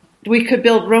 We could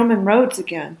build Roman roads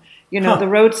again. The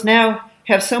roads now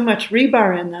have so much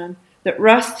rebar in them that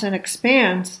rusts and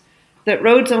expands that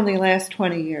roads only last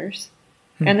 20 years.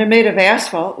 And they're made of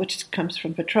asphalt, which comes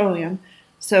from petroleum.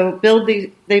 So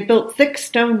they built thick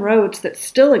stone roads that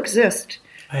still exist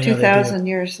 2,000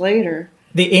 years later.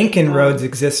 The Incan roads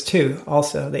exist too,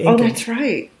 also. Oh, that's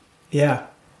right. Yeah.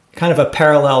 Kind of a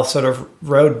parallel sort of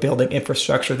road building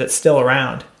infrastructure that's still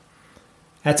around.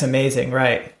 That's amazing,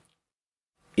 right?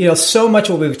 So much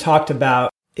what we've talked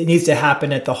about, it needs to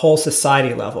happen at the whole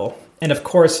society level. And of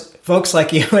course, folks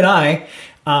like you and I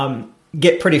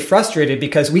get pretty frustrated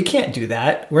because we can't do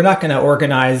that. We're not going to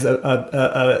organize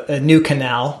a new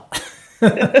canal.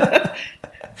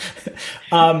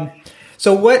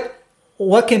 So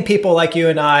what can people like you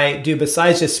and I do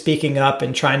besides just speaking up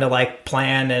and trying to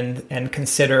plan and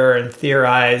consider and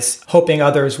theorize, hoping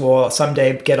others will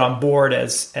someday get on board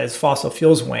as fossil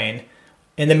fuels wane?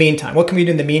 In the meantime, what can we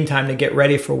do in the meantime to get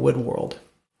ready for Wood World?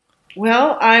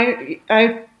 Well,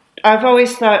 I've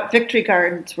always thought victory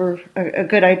gardens were a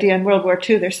good idea in World War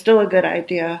II. They're still a good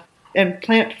idea. And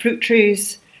plant fruit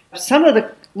trees. Some of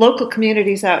the local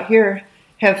communities out here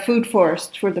have food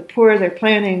forests for the poor. They're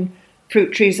planting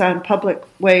fruit trees on public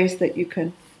ways that you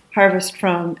can harvest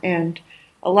from. And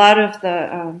a lot of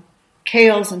the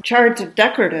kales and chards are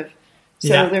decorative.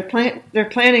 So they're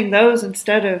planting those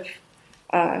instead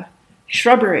of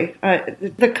shrubbery.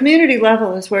 The community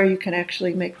level is where you can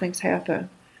actually make things happen.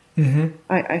 Mm-hmm.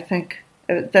 I think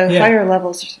the higher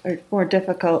levels are more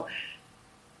difficult.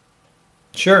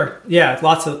 Sure. Yeah.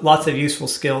 Lots of useful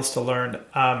skills to learn.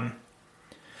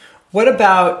 What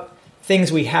about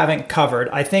things we haven't covered?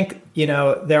 I think,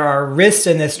 there are risks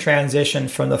in this transition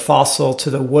from the fossil to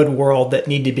the wood world that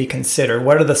need to be considered.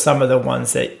 What are some of the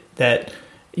ones that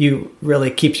you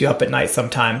really keeps you up at night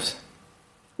sometimes?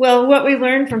 Well, what we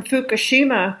learned from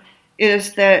Fukushima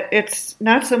is that it's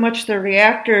not so much the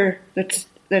reactor that's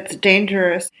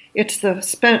dangerous. It's the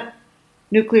spent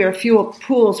nuclear fuel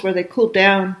pools where they cool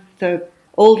down the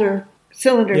older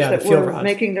cylinders that were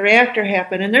making the reactor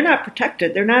happen. And they're not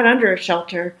protected. They're not under a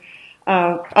shelter.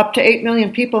 Up to 8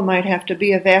 million people might have to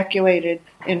be evacuated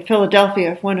in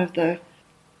Philadelphia if one of the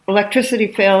electricity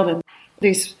failed and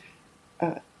these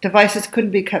devices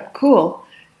couldn't be kept cool.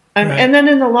 And then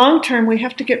in the long term, we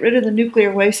have to get rid of the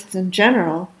nuclear wastes in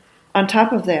general on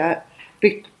top of that,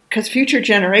 because future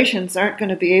generations aren't going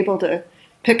to be able to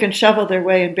pick and shovel their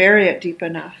way and bury it deep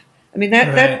enough. I mean,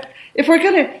 that if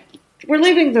we're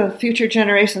leaving the future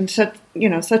generations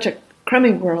such a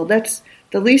crummy world, that's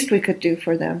the least we could do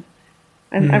for them.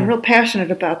 I'm real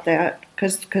passionate about that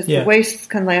because the wastes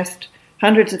can last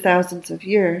hundreds of thousands of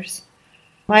years.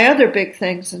 My other big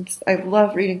thing, since I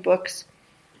love reading books,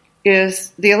 is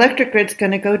the electric grid's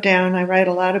going to go down. I write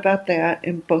a lot about that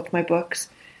in both my books.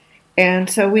 And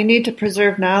so we need to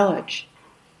preserve knowledge.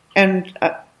 And,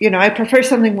 I prefer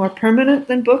something more permanent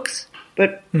than books,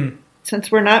 but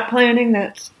since we're not planning,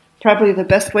 that's probably the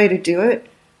best way to do it.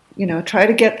 Try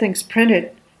to get things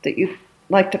printed that you'd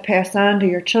like to pass on to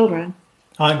your children.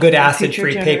 On good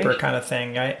acid-free paper kind of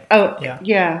thing, right? Oh,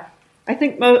 yeah. I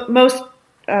think most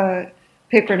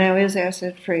paper now is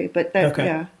acid-free, but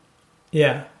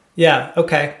Yeah.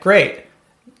 Okay. Great.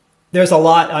 There's a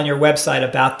lot on your website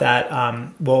about that.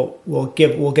 We'll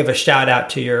give a shout out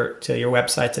to your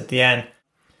websites at the end.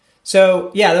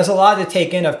 So there's a lot to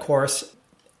take in, of course.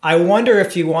 I wonder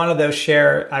if you wanted to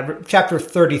share. Chapter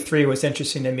 33 was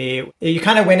interesting to me. You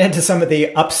kind of went into some of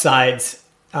the upsides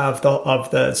of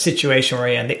the situation we're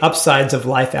in, the upsides of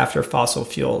life after fossil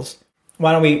fuels.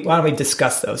 Why don't we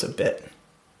discuss those a bit?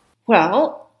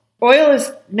 Well, oil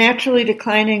is naturally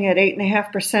declining at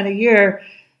 8.5% a year,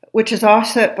 which is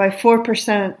offset by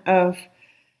 4% of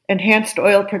enhanced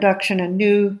oil production and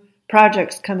new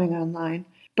projects coming online.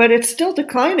 But it's still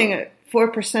declining at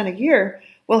 4% a year.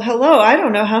 Well, hello, I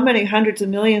don't know how many hundreds of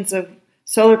millions of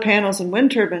solar panels and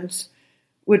wind turbines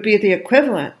would be the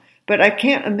equivalent, but I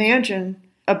can't imagine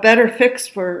a better fix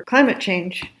for climate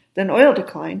change than oil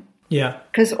decline. Yeah.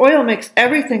 Because oil makes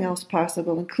everything else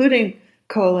possible, including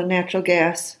coal and natural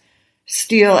gas,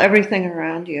 steel, everything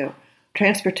around you,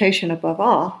 transportation above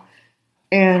all.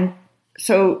 And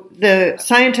so the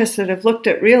scientists that have looked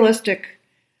at realistic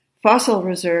fossil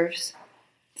reserves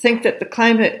think that the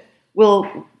climate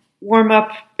will warm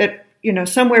up at,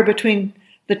 somewhere between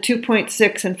the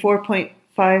 2.6 and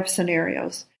 4.5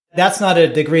 scenarios. That's not a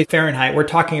degree Fahrenheit. We're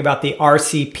talking about the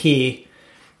RCP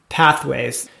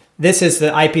pathways. This is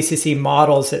the IPCC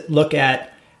models that look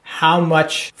at how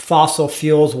much fossil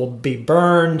fuels will be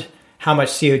burned, how much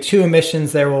CO2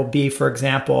 emissions there will be, for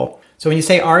example. So when you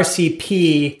say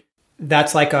RCP,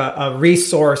 that's like a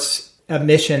resource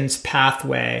emissions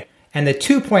pathway. And the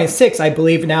 2.6, I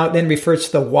believe, now then refers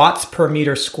to the watts per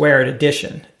meter squared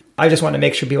addition. I just want to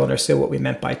make sure people understood what we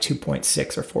meant by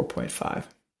 2.6 or 4.5.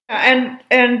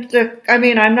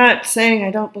 I'm not saying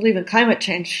I don't believe in climate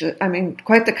change. I mean,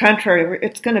 quite the contrary.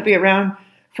 It's going to be around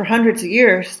for hundreds of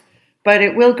years, but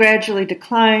it will gradually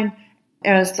decline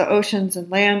as the oceans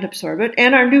and land absorb it.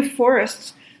 And our new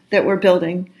forests that we're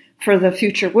building for the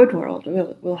future wood world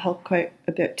will help quite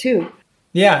a bit too.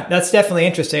 Yeah, that's definitely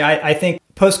interesting. I think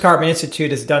Post Carbon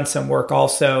Institute has done some work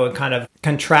also in kind of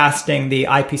contrasting the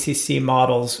IPCC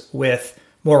models with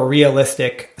more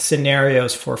realistic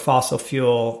scenarios for fossil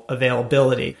fuel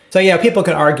availability. So yeah, people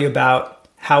can argue about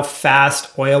how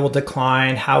fast oil will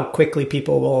decline, how quickly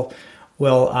people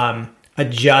will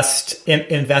adjust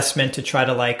investment to try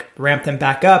to ramp them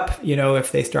back up,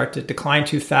 if they start to decline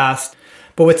too fast.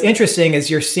 But what's interesting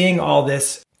is you're seeing all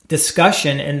this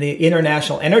discussion in the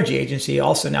International Energy Agency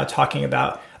also now talking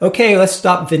about, okay, let's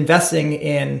stop investing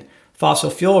in fossil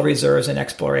fuel reserves and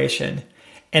exploration.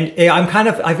 And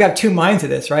I've got two minds of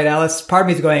this, right, Alice? Part of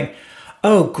me is going,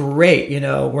 oh, great.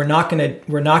 We're not going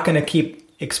to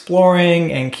keep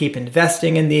exploring and keep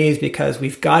investing in these because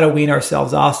we've got to wean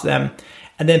ourselves off them.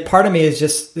 And then part of me is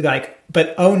just like,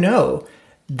 but oh no,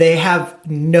 they have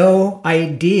no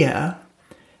idea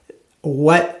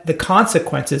what the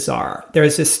consequences are.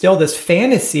 There's still this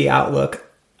fantasy outlook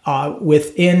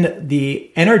within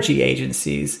the energy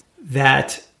agencies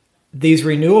that these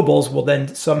renewables will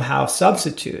then somehow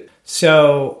substitute.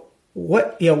 So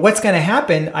what's going to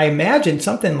happen? I imagine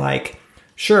something like,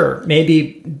 sure,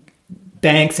 maybe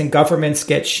banks and governments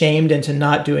get shamed into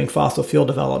not doing fossil fuel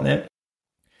development.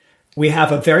 We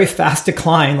have a very fast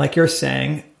decline, like you're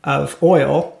saying, of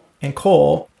oil and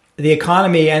coal. The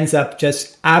economy ends up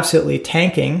just absolutely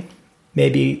tanking,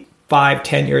 maybe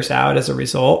 5-10 years out as a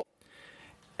result.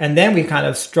 And then we kind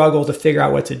of struggle to figure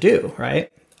out what to do,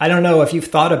 right? I don't know if you've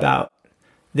thought about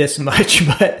this much,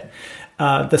 but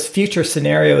the future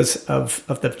scenarios of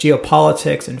the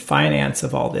geopolitics and finance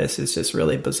of all this is just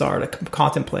really bizarre to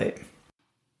contemplate.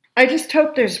 I just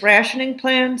hope there's rationing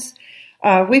plans.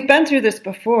 We've been through this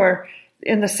before.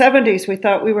 In the 70s, we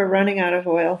thought we were running out of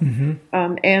oil.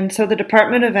 Mm-hmm. And so the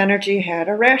Department of Energy had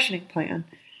a rationing plan.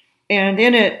 And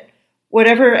in it,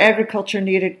 whatever agriculture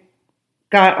needed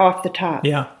got off the top.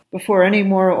 Yeah. Before any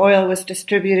more oil was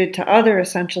distributed to other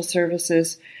essential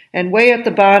services. And way at the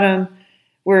bottom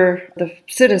were the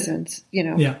citizens,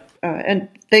 Yeah. And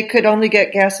they could only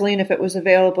get gasoline if it was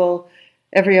available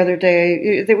every other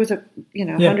day. There was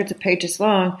hundreds of pages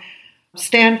long.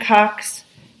 Stan Cox,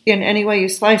 in any way you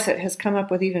slice it, has come up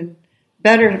with even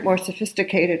better, more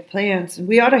sophisticated plans. And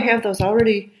we ought to have those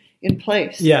already in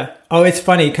place. Yeah. Oh, it's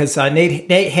funny because Nate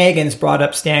Hagens brought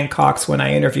up Stan Cox when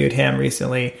I interviewed him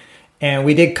recently. And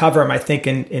we did cover him, I think,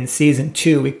 in season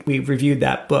 2. We reviewed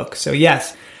that book. So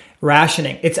yes,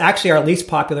 rationing. It's actually our least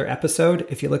popular episode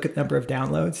if you look at the number of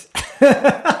downloads.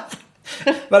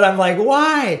 But I'm like,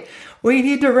 why? We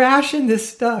need to ration this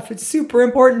stuff. It's super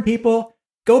important, people.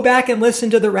 Go back and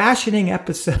listen to the rationing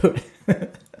episode.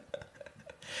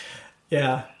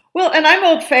 Yeah. Well, and I'm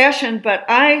old-fashioned, but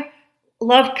I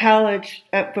loved college.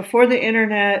 Before the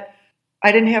internet,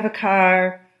 I didn't have a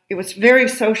car. It was very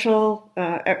social.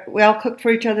 We all cooked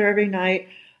for each other every night.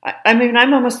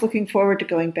 I'm almost looking forward to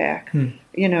going back.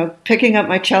 Picking up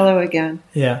my cello again.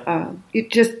 Yeah.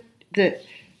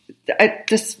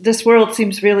 This world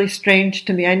seems really strange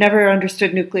to me. I never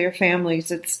understood nuclear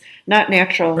families. It's not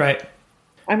natural. Right.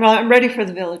 I'm ready for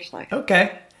the village life.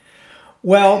 Okay.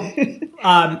 Well,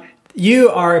 you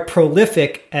are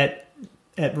prolific at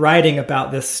writing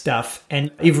about this stuff,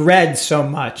 and you've read so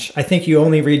much. I think you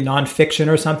only read nonfiction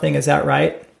or something. Is that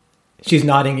right? She's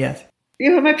nodding yes.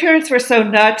 My parents were so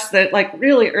nuts that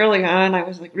really early on, I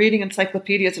was reading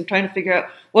encyclopedias and trying to figure out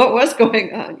what was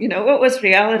going on, what was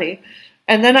reality.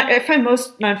 And then I find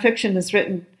most nonfiction is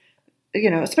written,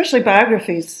 especially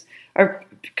biographies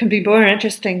can be more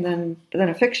interesting than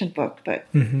a fiction book. But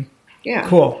yeah.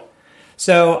 Cool.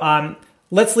 So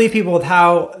let's leave people with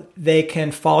how they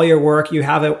can follow your work. You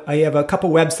have a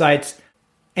couple websites.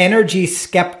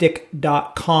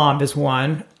 EnergySkeptic.com is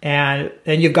one, and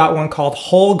then you've got one called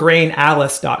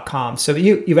WholeGrainAlice.com. So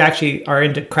you actually are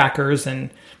into crackers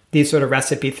and these sort of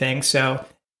recipe things. So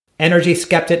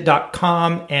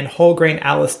EnergySkeptic.com, and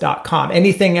WholeGrainAlice.com.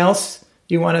 Anything else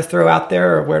you want to throw out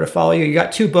there or where to follow you? You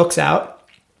got 2 books out.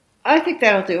 I think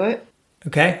that'll do it.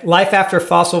 Okay. Life After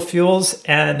Fossil Fuels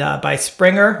and by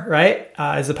Springer, right,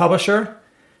 is the publisher.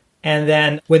 And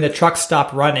then When the Trucks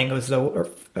Stop Running was the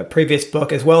previous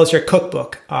book, as well as your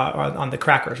cookbook on the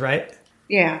crackers, right?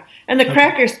 Yeah. And the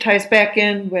crackers ties back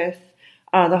in with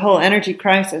the whole energy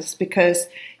crisis, because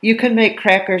you can make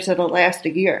crackers that'll last a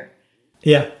year.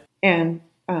 Yeah. And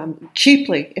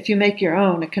cheaply, if you make your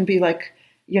own, it can be like,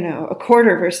 a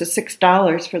quarter versus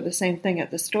 $6 for the same thing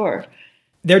at the store.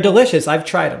 They're delicious. I've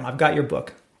tried them. I've got your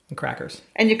book on crackers.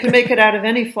 And you can make it out of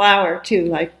any flour too,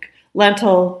 like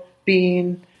lentil,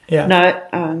 bean, nut.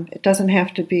 It doesn't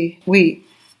have to be wheat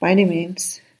by any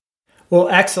means. Well,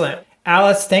 excellent.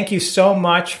 Alice, thank you so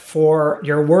much for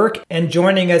your work and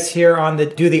joining us here on the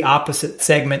Do the Opposite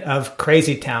segment of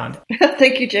Crazy Town.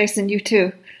 Thank you, Jason. You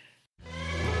too.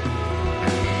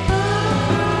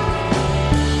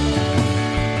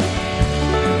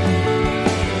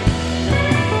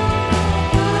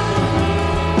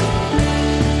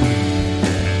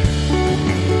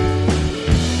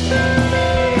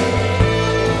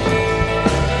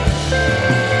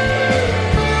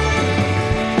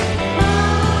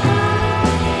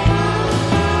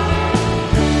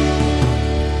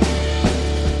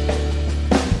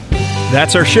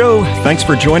 That's our show. Thanks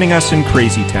for joining us in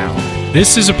Crazy Town.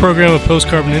 This is a program of Post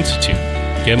Carbon Institute.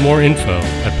 Get more info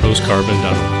at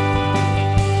postcarbon.org.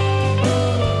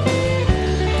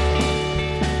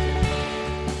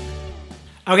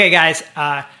 Okay, guys,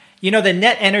 the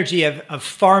net energy of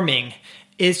farming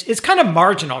is kind of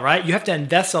marginal, right? You have to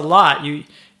invest a lot. You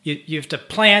have to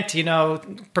plant,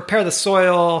 prepare the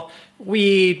soil,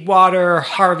 weed, water,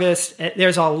 harvest.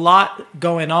 There's a lot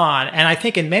going on. And I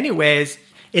think in many ways,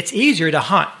 it's easier to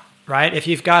hunt, right? If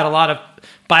you've got a lot of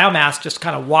biomass just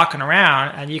kind of walking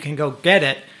around and you can go get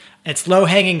it, it's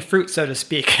low-hanging fruit, so to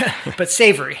speak, but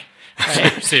savory.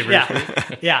 Right? Savory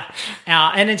fruit. Yeah.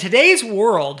 And in today's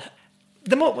world,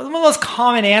 the most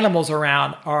common animals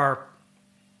around are,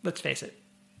 let's face it,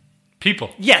 people.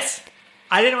 Yes.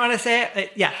 I didn't want to say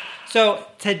it. Yeah. So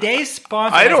today's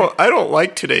sponsor... I don't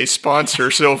like today's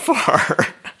sponsor so far.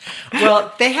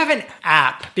 Well, they have an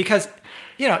app because...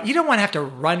 you don't want to have to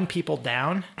run people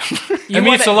down.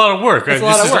 It's a lot of work. Right?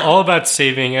 This is all about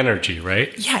saving energy,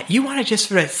 right? Yeah, you want to just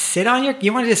sort of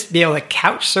you want to just be able to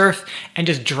couch surf and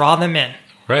just draw them in.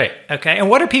 Right. Okay, and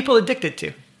what are people addicted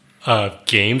to?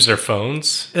 Games, their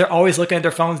phones. They're always looking at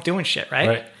their phones doing shit, right?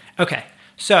 Right. Okay,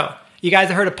 so you guys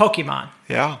have heard of Pokemon?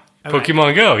 Yeah. Okay.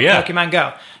 Pokemon Go, yeah. Pokemon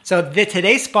Go. So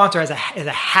today's sponsor is a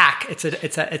hack. It's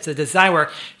a design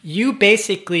where you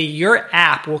basically your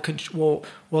app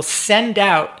will send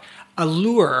out a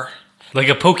lure, like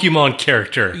a Pokemon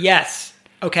character. Yes.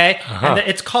 Okay. And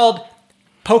it's called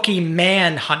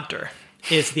Pokemon Hunter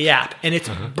is the app, and it's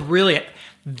brilliant.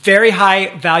 Very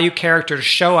high value characters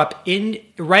show up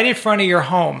right in front of your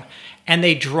home, and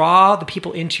they draw the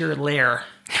people into your lair.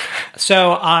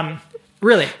 So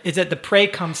really, is that the prey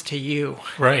comes to you.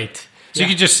 Right. So you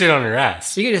can just sit on your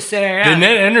ass. You can just sit on your ass. The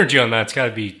net energy on that's got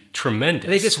to be tremendous.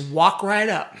 They just walk right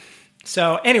up.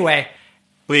 So anyway,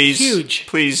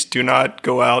 Please do not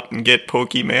go out and get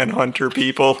Pokemon Hunter,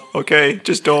 people. Okay?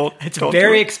 Just don't. It's a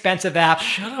very expensive app.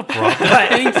 Shut up, Rob. I'm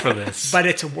paying for this. But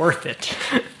it's worth it.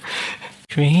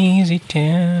 Crazy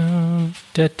town.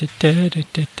 Da, da, da, da,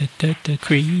 da, da, da,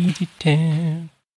 crazy town.